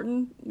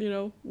important,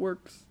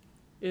 works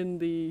in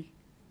the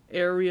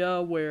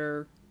area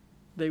where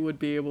they would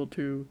be able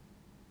to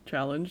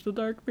challenge the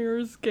Dark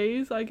Mirror's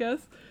gaze, I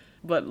guess.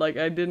 But like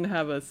I didn't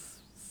have a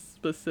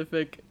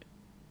specific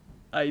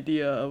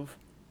idea of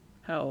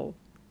how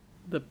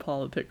the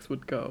politics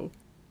would go.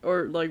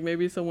 Or like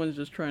maybe someone's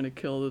just trying to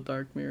kill the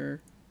Dark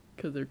Mirror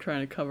because they're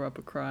trying to cover up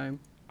a crime.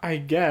 I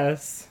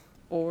guess.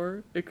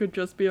 Or it could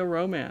just be a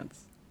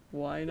romance.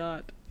 Why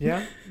not?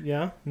 Yeah,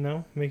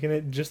 no, making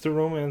it just a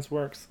romance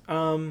works.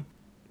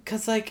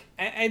 'Cause like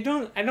I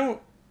don't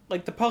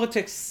like the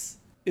politics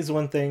is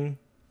one thing,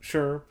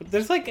 sure, but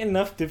there's like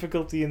enough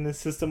difficulty in this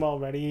system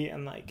already,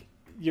 and like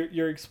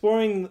you're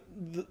exploring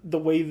the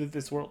way that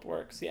this world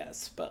works,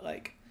 yes, but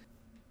like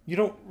you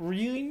don't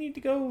really need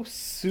to go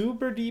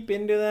super deep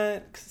into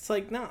that 'cause it's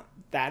like not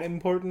that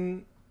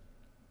important.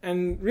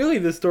 And really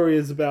the story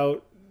is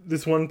about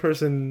this one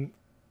person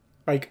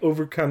like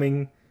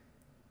overcoming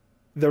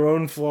their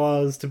own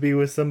flaws to be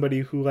with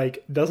somebody who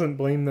like doesn't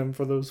blame them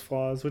for those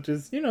flaws, which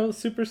is,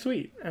 super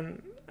sweet.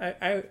 And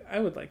I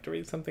would like to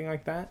read something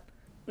like that.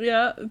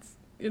 Yeah, it's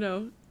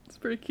it's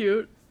pretty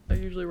cute. I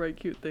usually write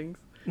cute things.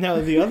 Now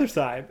the other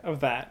side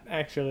of that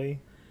actually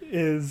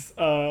is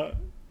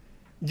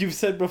you've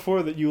said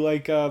before that you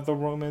like the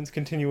romance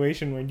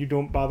continuation when you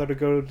don't bother to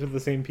go to the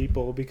same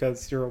people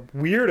because you're a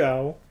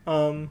weirdo.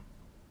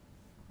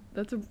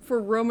 That's for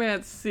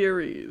romance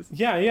series.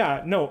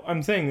 Yeah. No,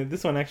 I'm saying that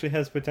this one actually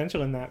has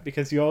potential in that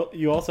because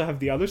you also have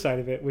the other side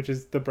of it, which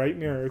is the Bright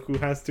Mirror who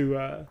has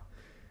to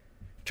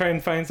try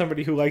and find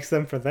somebody who likes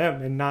them for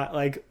them and not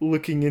like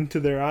looking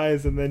into their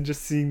eyes and then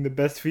just seeing the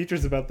best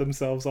features about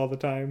themselves all the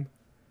time.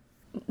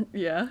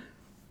 Yeah.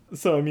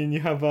 So, I mean,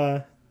 you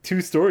have two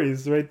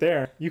stories right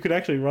there. You could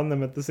actually run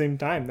them at the same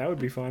time. That would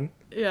be fun.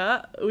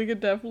 Yeah, we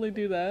could definitely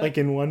do that. Like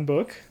in one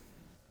book.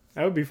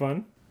 That would be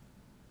fun.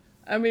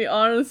 I mean,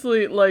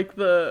 honestly, like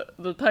the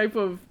type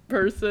of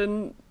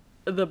person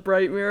the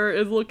Bright Mirror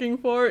is looking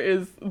for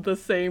is the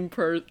same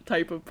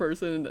type of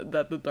person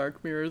that the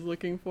Dark Mirror is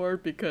looking for,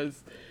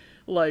 because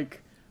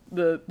like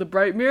the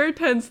Bright Mirror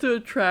tends to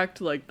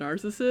attract like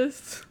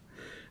narcissists.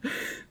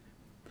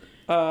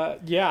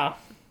 Yeah.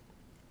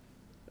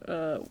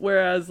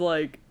 Whereas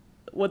like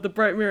what the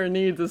Bright Mirror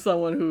needs is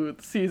someone who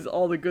sees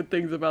all the good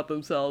things about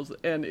themselves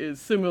and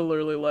is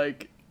similarly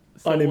like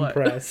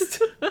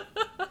unimpressed.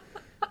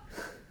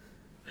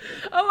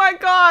 Oh my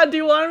god, do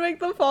you want to make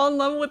them fall in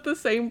love with the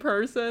same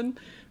person?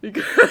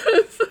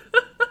 Because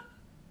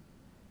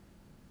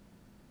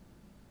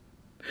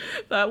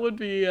that would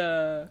be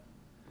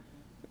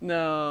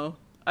no,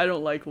 I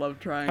don't like love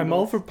triangles. I'm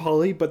all for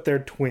poly, but they're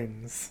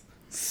twins.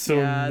 So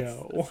yeah,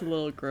 no. It's a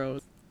little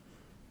gross.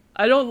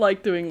 I don't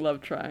like doing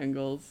love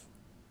triangles.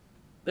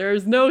 There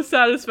is no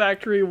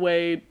satisfactory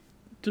way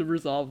to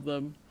resolve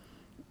them.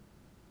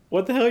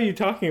 What the hell are you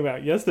talking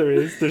about? Yes, there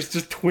is. There's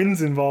just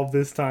twins involved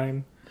this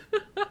time.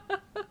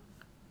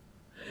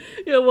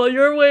 Yeah, well,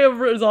 your way of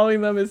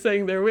resolving them is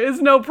saying there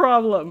is no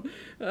problem.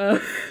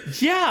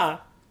 Yeah,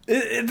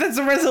 that's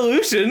a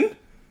resolution.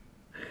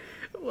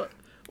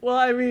 Well,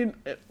 I mean,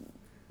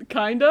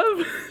 kind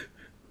of.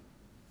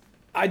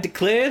 I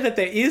declare that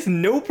there is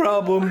no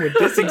problem with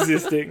this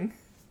existing.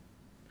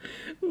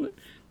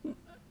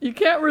 You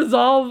can't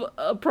resolve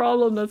a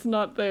problem that's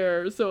not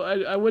there, so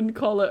I wouldn't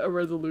call it a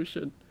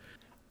resolution.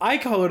 I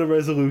call it a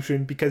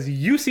resolution because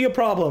you see a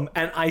problem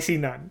and I see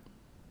none.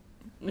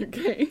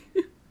 Okay.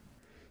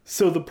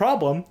 So the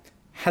problem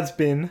has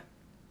been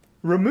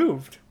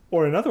removed,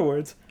 or in other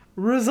words,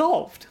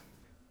 resolved.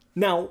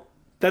 Now,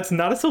 that's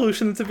not a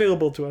solution that's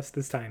available to us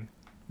this time.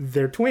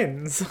 They're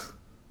twins.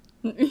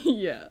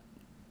 Yeah.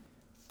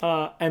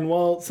 And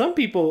while some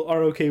people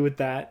are okay with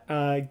that,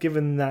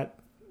 given that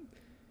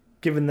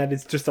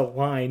it's just a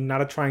line,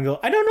 not a triangle,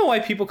 I don't know why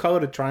people call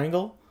it a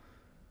triangle.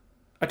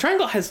 A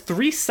triangle has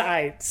 3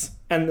 sides,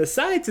 and the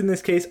sides in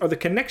this case are the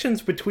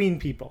connections between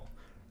people,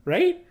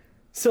 right?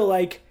 So,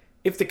 like,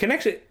 if the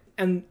connection...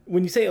 And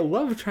when you say a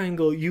love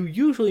triangle, you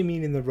usually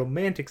mean in the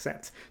romantic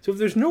sense. So if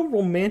there's no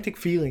romantic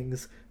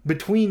feelings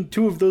between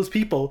two of those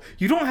people,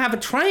 you don't have a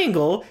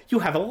triangle, you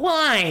have a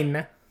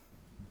line.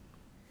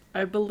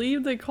 I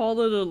believe they called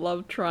it a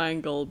love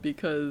triangle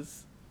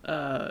because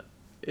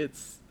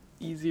it's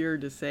easier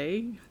to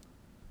say.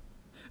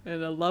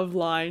 And a love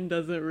line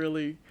doesn't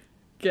really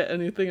get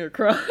anything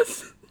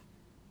across.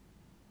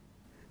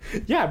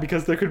 Yeah,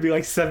 because there could be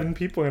like 7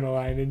 people in a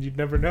line and you'd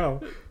never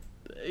know.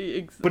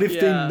 But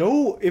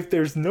if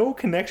there's no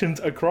connections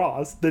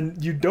across, then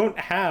you don't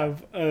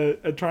have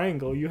a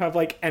triangle. You have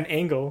like an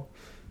angle.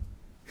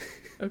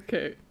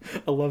 Okay.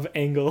 A love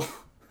angle.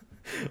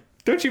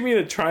 Don't you mean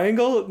a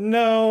triangle?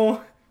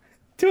 No.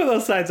 2 of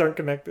those sides aren't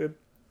connected.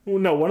 Well,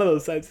 no, one of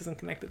those sides isn't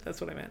connected. That's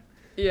what I meant.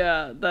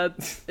 Yeah,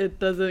 it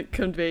doesn't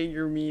convey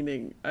your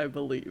meaning, I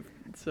believe.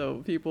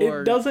 So people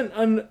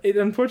it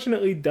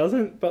unfortunately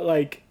doesn't, but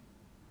like,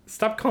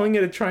 stop calling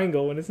it a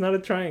triangle when it's not a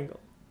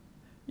triangle.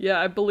 Yeah,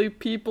 I believe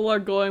people are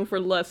going for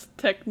less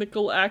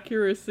technical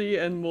accuracy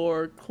and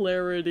more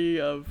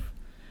clarity of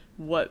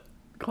what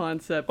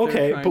concept they're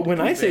Okay, trying but to when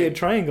I say a convey.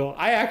 triangle,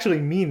 I actually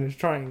mean a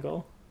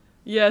triangle.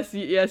 Yes,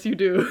 yes, you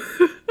do.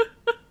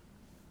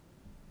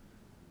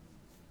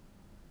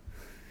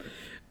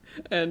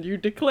 And you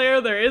declare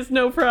there is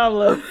no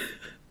problem.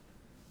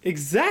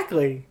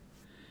 Exactly.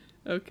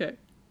 Okay.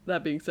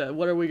 That being said,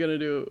 what are we gonna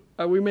do?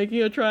 Are we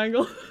making a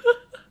triangle?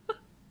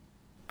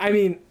 I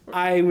mean,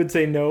 I would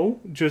say no,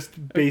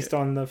 just based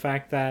Okay. on the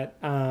fact that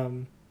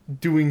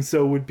doing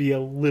so would be a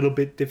little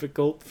bit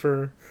difficult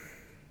for,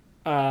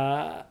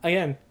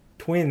 again,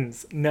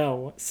 twins.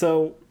 No.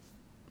 So,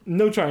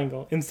 no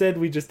triangle. Instead,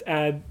 we just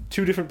add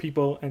two different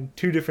people and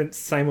two different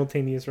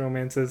simultaneous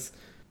romances.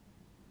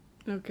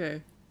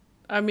 Okay.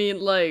 I mean,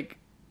 like,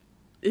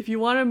 if you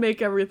want to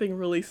make everything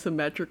really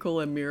symmetrical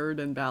and mirrored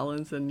and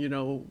balanced and,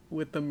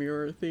 with the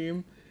mirror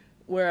theme,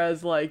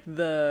 whereas, like,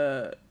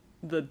 the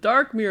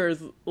Dark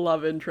Mirror's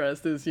love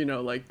interest is,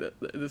 like,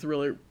 this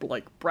really,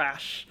 like,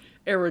 brash,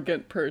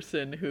 arrogant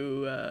person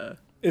who,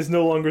 Is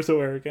no longer so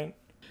arrogant.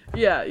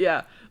 yeah,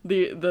 yeah.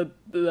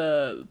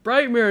 The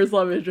Bright Mirror's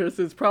love interest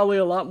is probably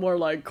a lot more,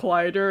 like,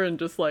 quieter and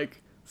just,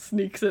 like,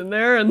 sneaks in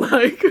there and,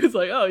 like, is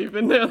like, oh, you've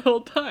been there the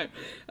whole time.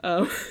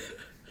 Um,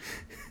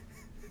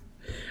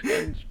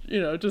 and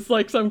just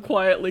like some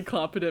quietly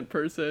competent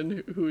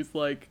person who's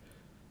like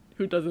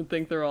who doesn't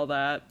think they're all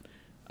that.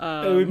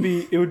 um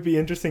It would be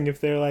interesting if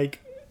they're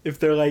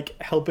like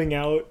helping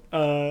out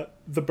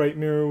the Bright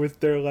Mirror with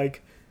their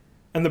like,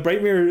 and the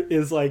Bright Mirror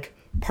is like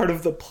part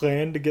of the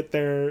plan to get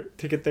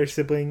their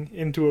sibling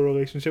into a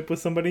relationship with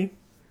somebody.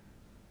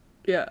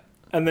 yeah,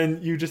 And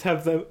then you just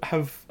have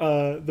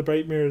the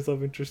Bright Mirror's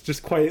love interest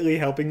just quietly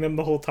helping them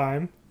the whole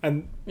time,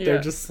 and they're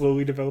yeah, just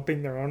slowly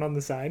developing their own on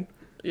the side.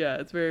 yeah,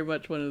 it's very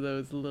much one of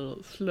those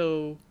little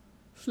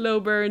slow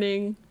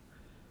burning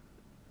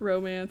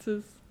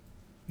romances.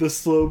 The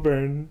slow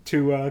burn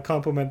to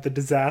complement the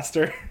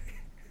disaster.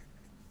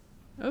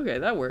 Okay,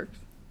 that works.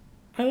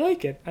 I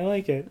like it. I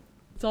like it.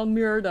 It's all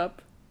mirrored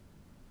up.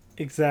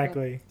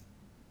 Exactly.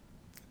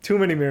 Too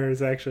many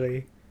mirrors,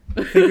 actually.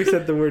 I think we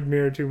said the word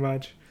mirror too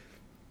much.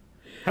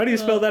 How do you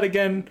spell that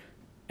again?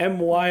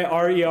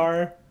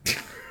 Myrer?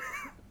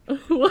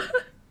 What?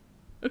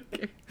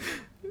 Okay.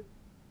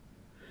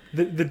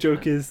 The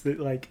joke is that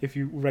like if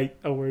you write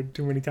a word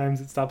too many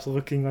times, it stops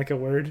looking like a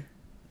word.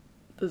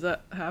 Does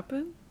that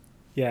happen?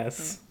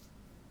 Yes.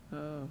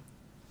 Oh,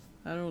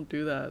 I don't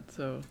do that,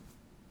 so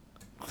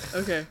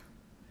okay.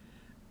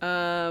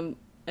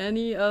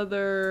 Any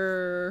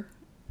other?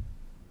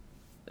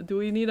 Do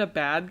we need a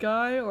bad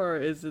guy, or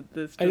is it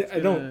this? I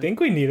don't think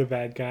we need a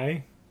bad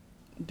guy.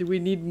 Do we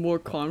need more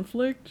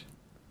conflict?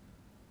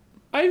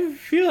 I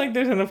feel like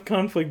there's enough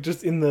conflict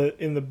just in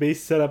the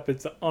base setup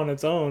it's on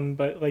its own,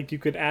 but like you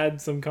could add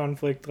some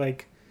conflict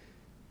like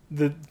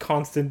the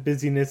constant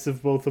busyness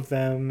of both of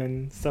them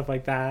and stuff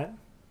like that.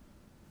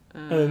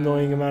 An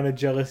annoying amount of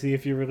jealousy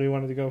if you really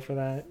wanted to go for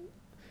that.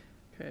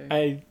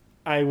 Okay.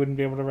 I wouldn't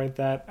be able to write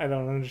that. I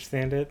don't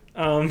understand it.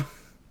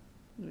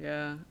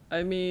 Yeah.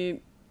 I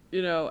mean,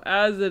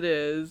 as it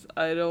is,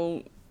 I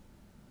don't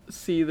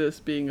see this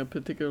being a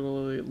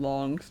particularly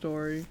long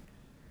story.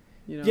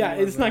 Yeah,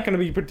 it's not going to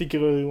be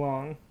particularly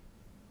long.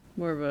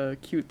 More of a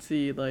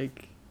cutesy,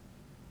 like,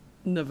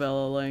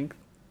 novella length,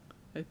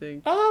 I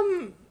think.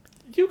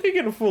 You could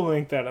get a full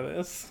length out of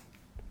this.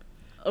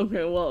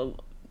 Okay,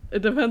 well,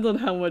 it depends on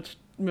how much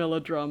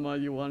melodrama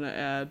you want to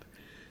add.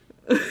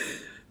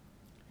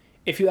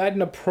 If you add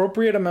an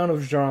appropriate amount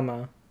of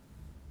drama,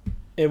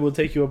 it will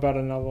take you about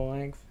a novel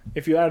length.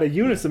 If you add a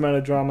units amount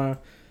of drama,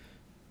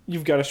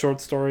 you've got a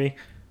short story.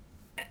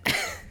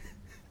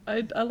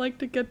 I like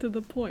to get to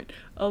the point.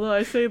 Although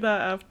I say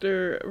that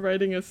after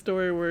writing a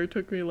story where it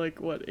took me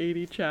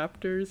 80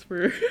 chapters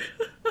for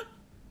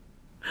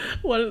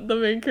the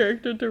main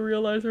character to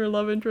realize her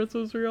love interest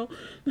was real.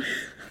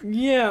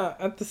 Yeah,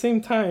 at the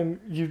same time,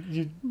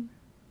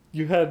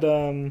 you had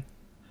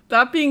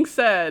That being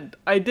said,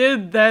 I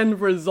did then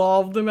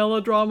resolve the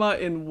melodrama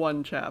in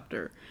one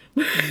chapter.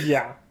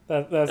 Yeah,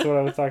 that's what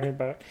I was talking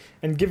about.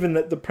 And given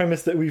that the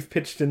premise that we've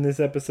pitched in this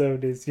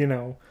episode is,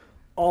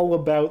 all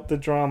about the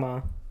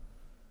drama,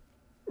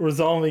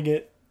 resolving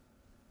it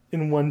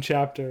in one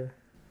chapter.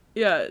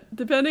 Yeah,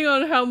 depending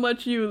on how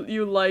much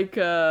you like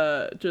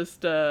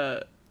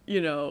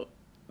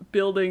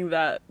building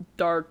that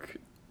dark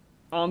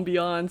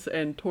ambiance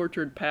and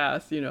tortured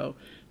past,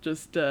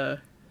 just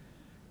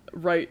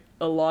write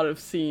a lot of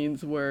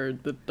scenes where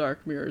the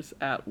Dark Mirror's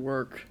at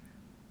work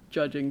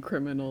judging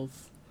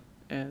criminals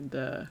and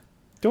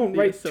don't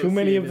write too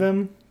many of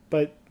them,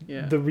 but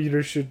yeah. The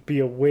reader should be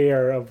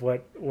aware of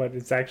what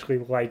it's actually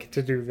like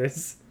to do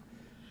this.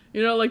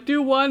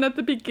 Do one at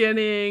the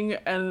beginning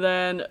and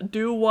then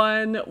do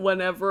one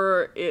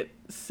whenever it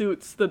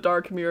suits the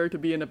Dark Mirror to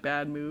be in a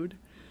bad mood.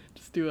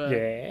 Just do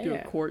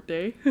a court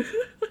day.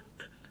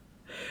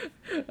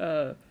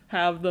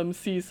 Have them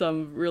see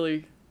some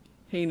really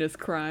heinous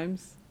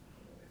crimes,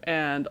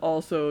 and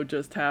also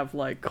just have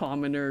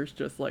commoners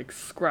just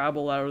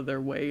scrabble out of their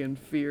way in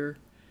fear.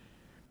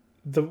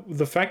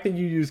 the fact that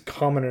you use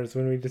commoners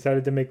when we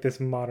decided to make this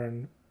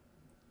modern,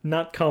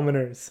 not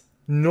commoners,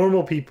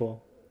 normal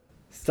people.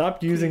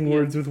 Stop using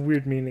words with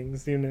weird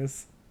meanings,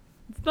 Eunice.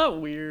 It's not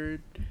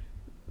weird.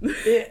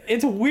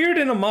 It's weird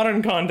in a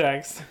modern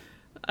context.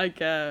 I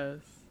guess.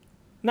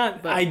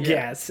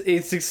 Guess.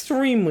 It's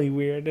extremely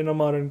weird in a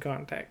modern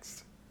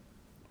context.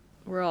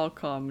 We're all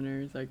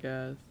commoners, I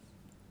guess.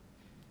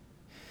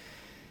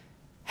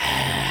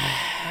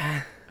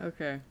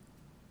 Okay.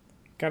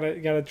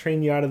 Gotta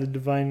train you out of the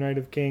divine right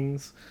of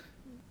kings.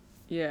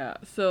 Yeah,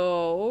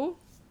 so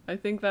I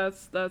think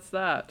that's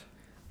that.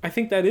 I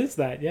think that is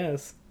that,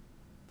 yes.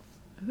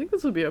 I think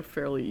this would be a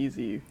fairly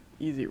easy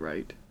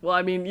write. Well,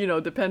 I mean,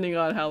 depending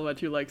on how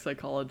much you like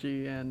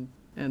psychology and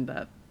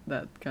that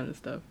kind of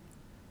stuff.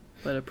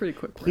 But a pretty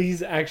quick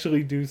Please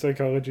actually do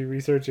psychology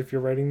research if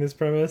you're writing this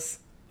premise.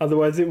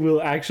 Otherwise, it will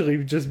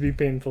actually just be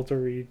painful to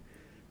read.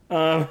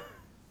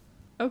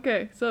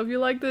 Okay, so if you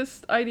like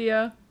this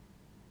idea,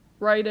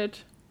 write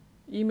it.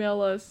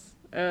 Email us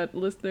at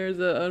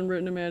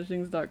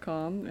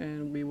listeners@unwrittenimaginings.com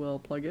and we will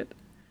plug it.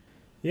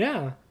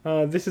 Yeah,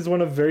 this is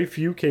one of very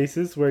few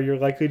cases where you're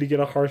likely to get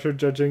a harsher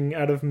judging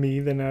out of me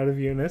than out of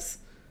Eunice.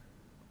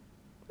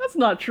 That's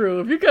not true.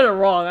 If you get it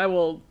wrong, I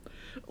will...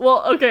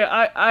 Well, okay,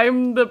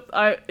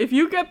 if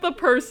you get the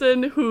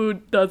person who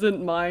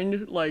doesn't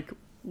mind, like,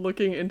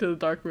 looking into the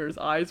dark mirror's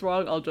eyes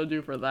wrong, I'll judge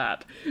you for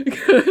that.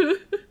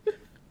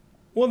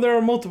 Well, there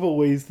are multiple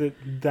ways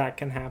that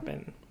can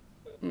happen,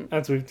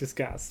 as we've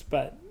discussed,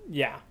 but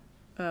yeah.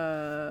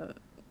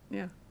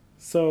 Yeah.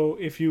 So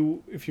if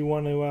you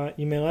want to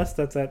email us,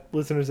 that's at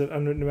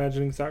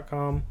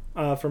listeners@unwrittenimaginings.com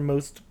for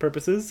most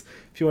purposes.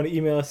 If you want to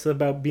email us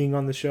about being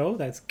on the show,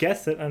 that's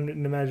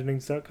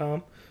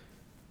guests@unwrittenimaginings.com.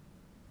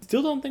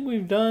 Still don't think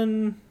we've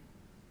done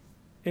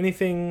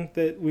anything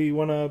that we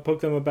want to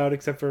poke them about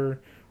except for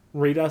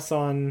rate us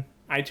on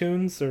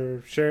iTunes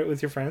or share it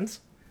with your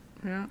friends.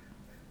 Yeah.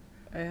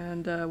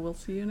 And we'll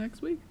see you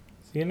next week.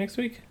 See you next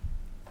week.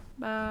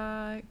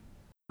 Bye.